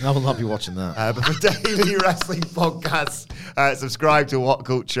channel. Boy, I will not be watching that. But for daily wrestling podcasts, subscribe to What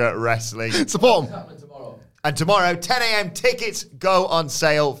Culture Wrestling. Support them. And tomorrow, 10 a.m. tickets go on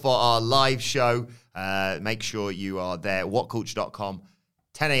sale for our live show. Make sure you are there, whatculture.com.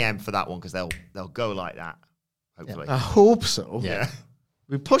 10 a.m. for that one because they'll go like that, hopefully. I hope so. Yeah.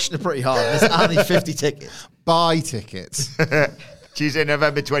 We're pushing it pretty hard. There's only 50 tickets. Buy tickets. Tuesday,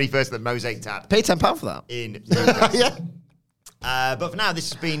 November 21st at the Mosaic Tap. Pay £10 for that. In Newcastle. But for now,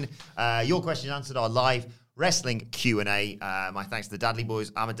 this has been your questions answered, our live wrestling Q&A. My thanks to the Dudley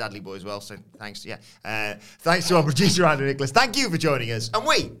Boys. I'm a Dudley Boy as well, so thanks. Thanks to our producer, Andrew Nicholas. Thank you for joining us, and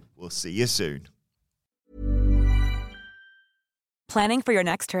we will see you soon. Planning for your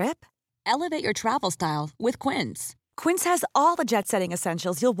next trip? Elevate your travel style with Quince. Quince has all the jet-setting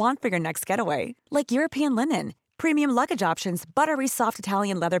essentials you'll want for your next getaway, like European linen, premium luggage options, buttery soft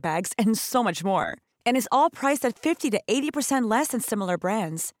Italian leather bags, and so much more. And is all priced at 50 to 80% less than similar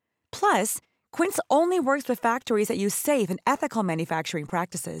brands. Plus, Quince only works with factories that use safe and ethical manufacturing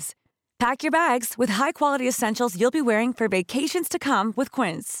practices. Pack your bags with high-quality essentials you'll be wearing for vacations to come with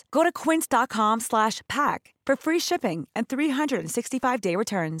Quince. Go to quince.com/pack for free shipping and 365-day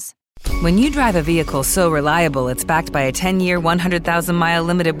returns. When you drive a vehicle so reliable it's backed by a 10-year, 100,000-mile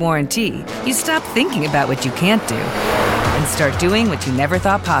limited warranty, you stop thinking about what you can't do and start doing what you never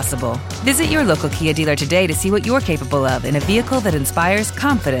thought possible. Visit your local Kia dealer today to see what you're capable of in a vehicle that inspires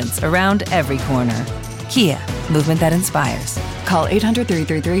confidence around every corner. Kia, movement that inspires. Call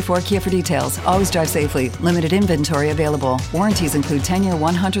 800-333-4KIA for details. Always drive safely. Limited inventory available. Warranties include 10-year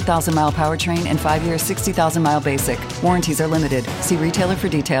 100,000-mile powertrain and 5-year 60,000-mile basic. Warranties are limited. See retailer for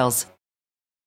details.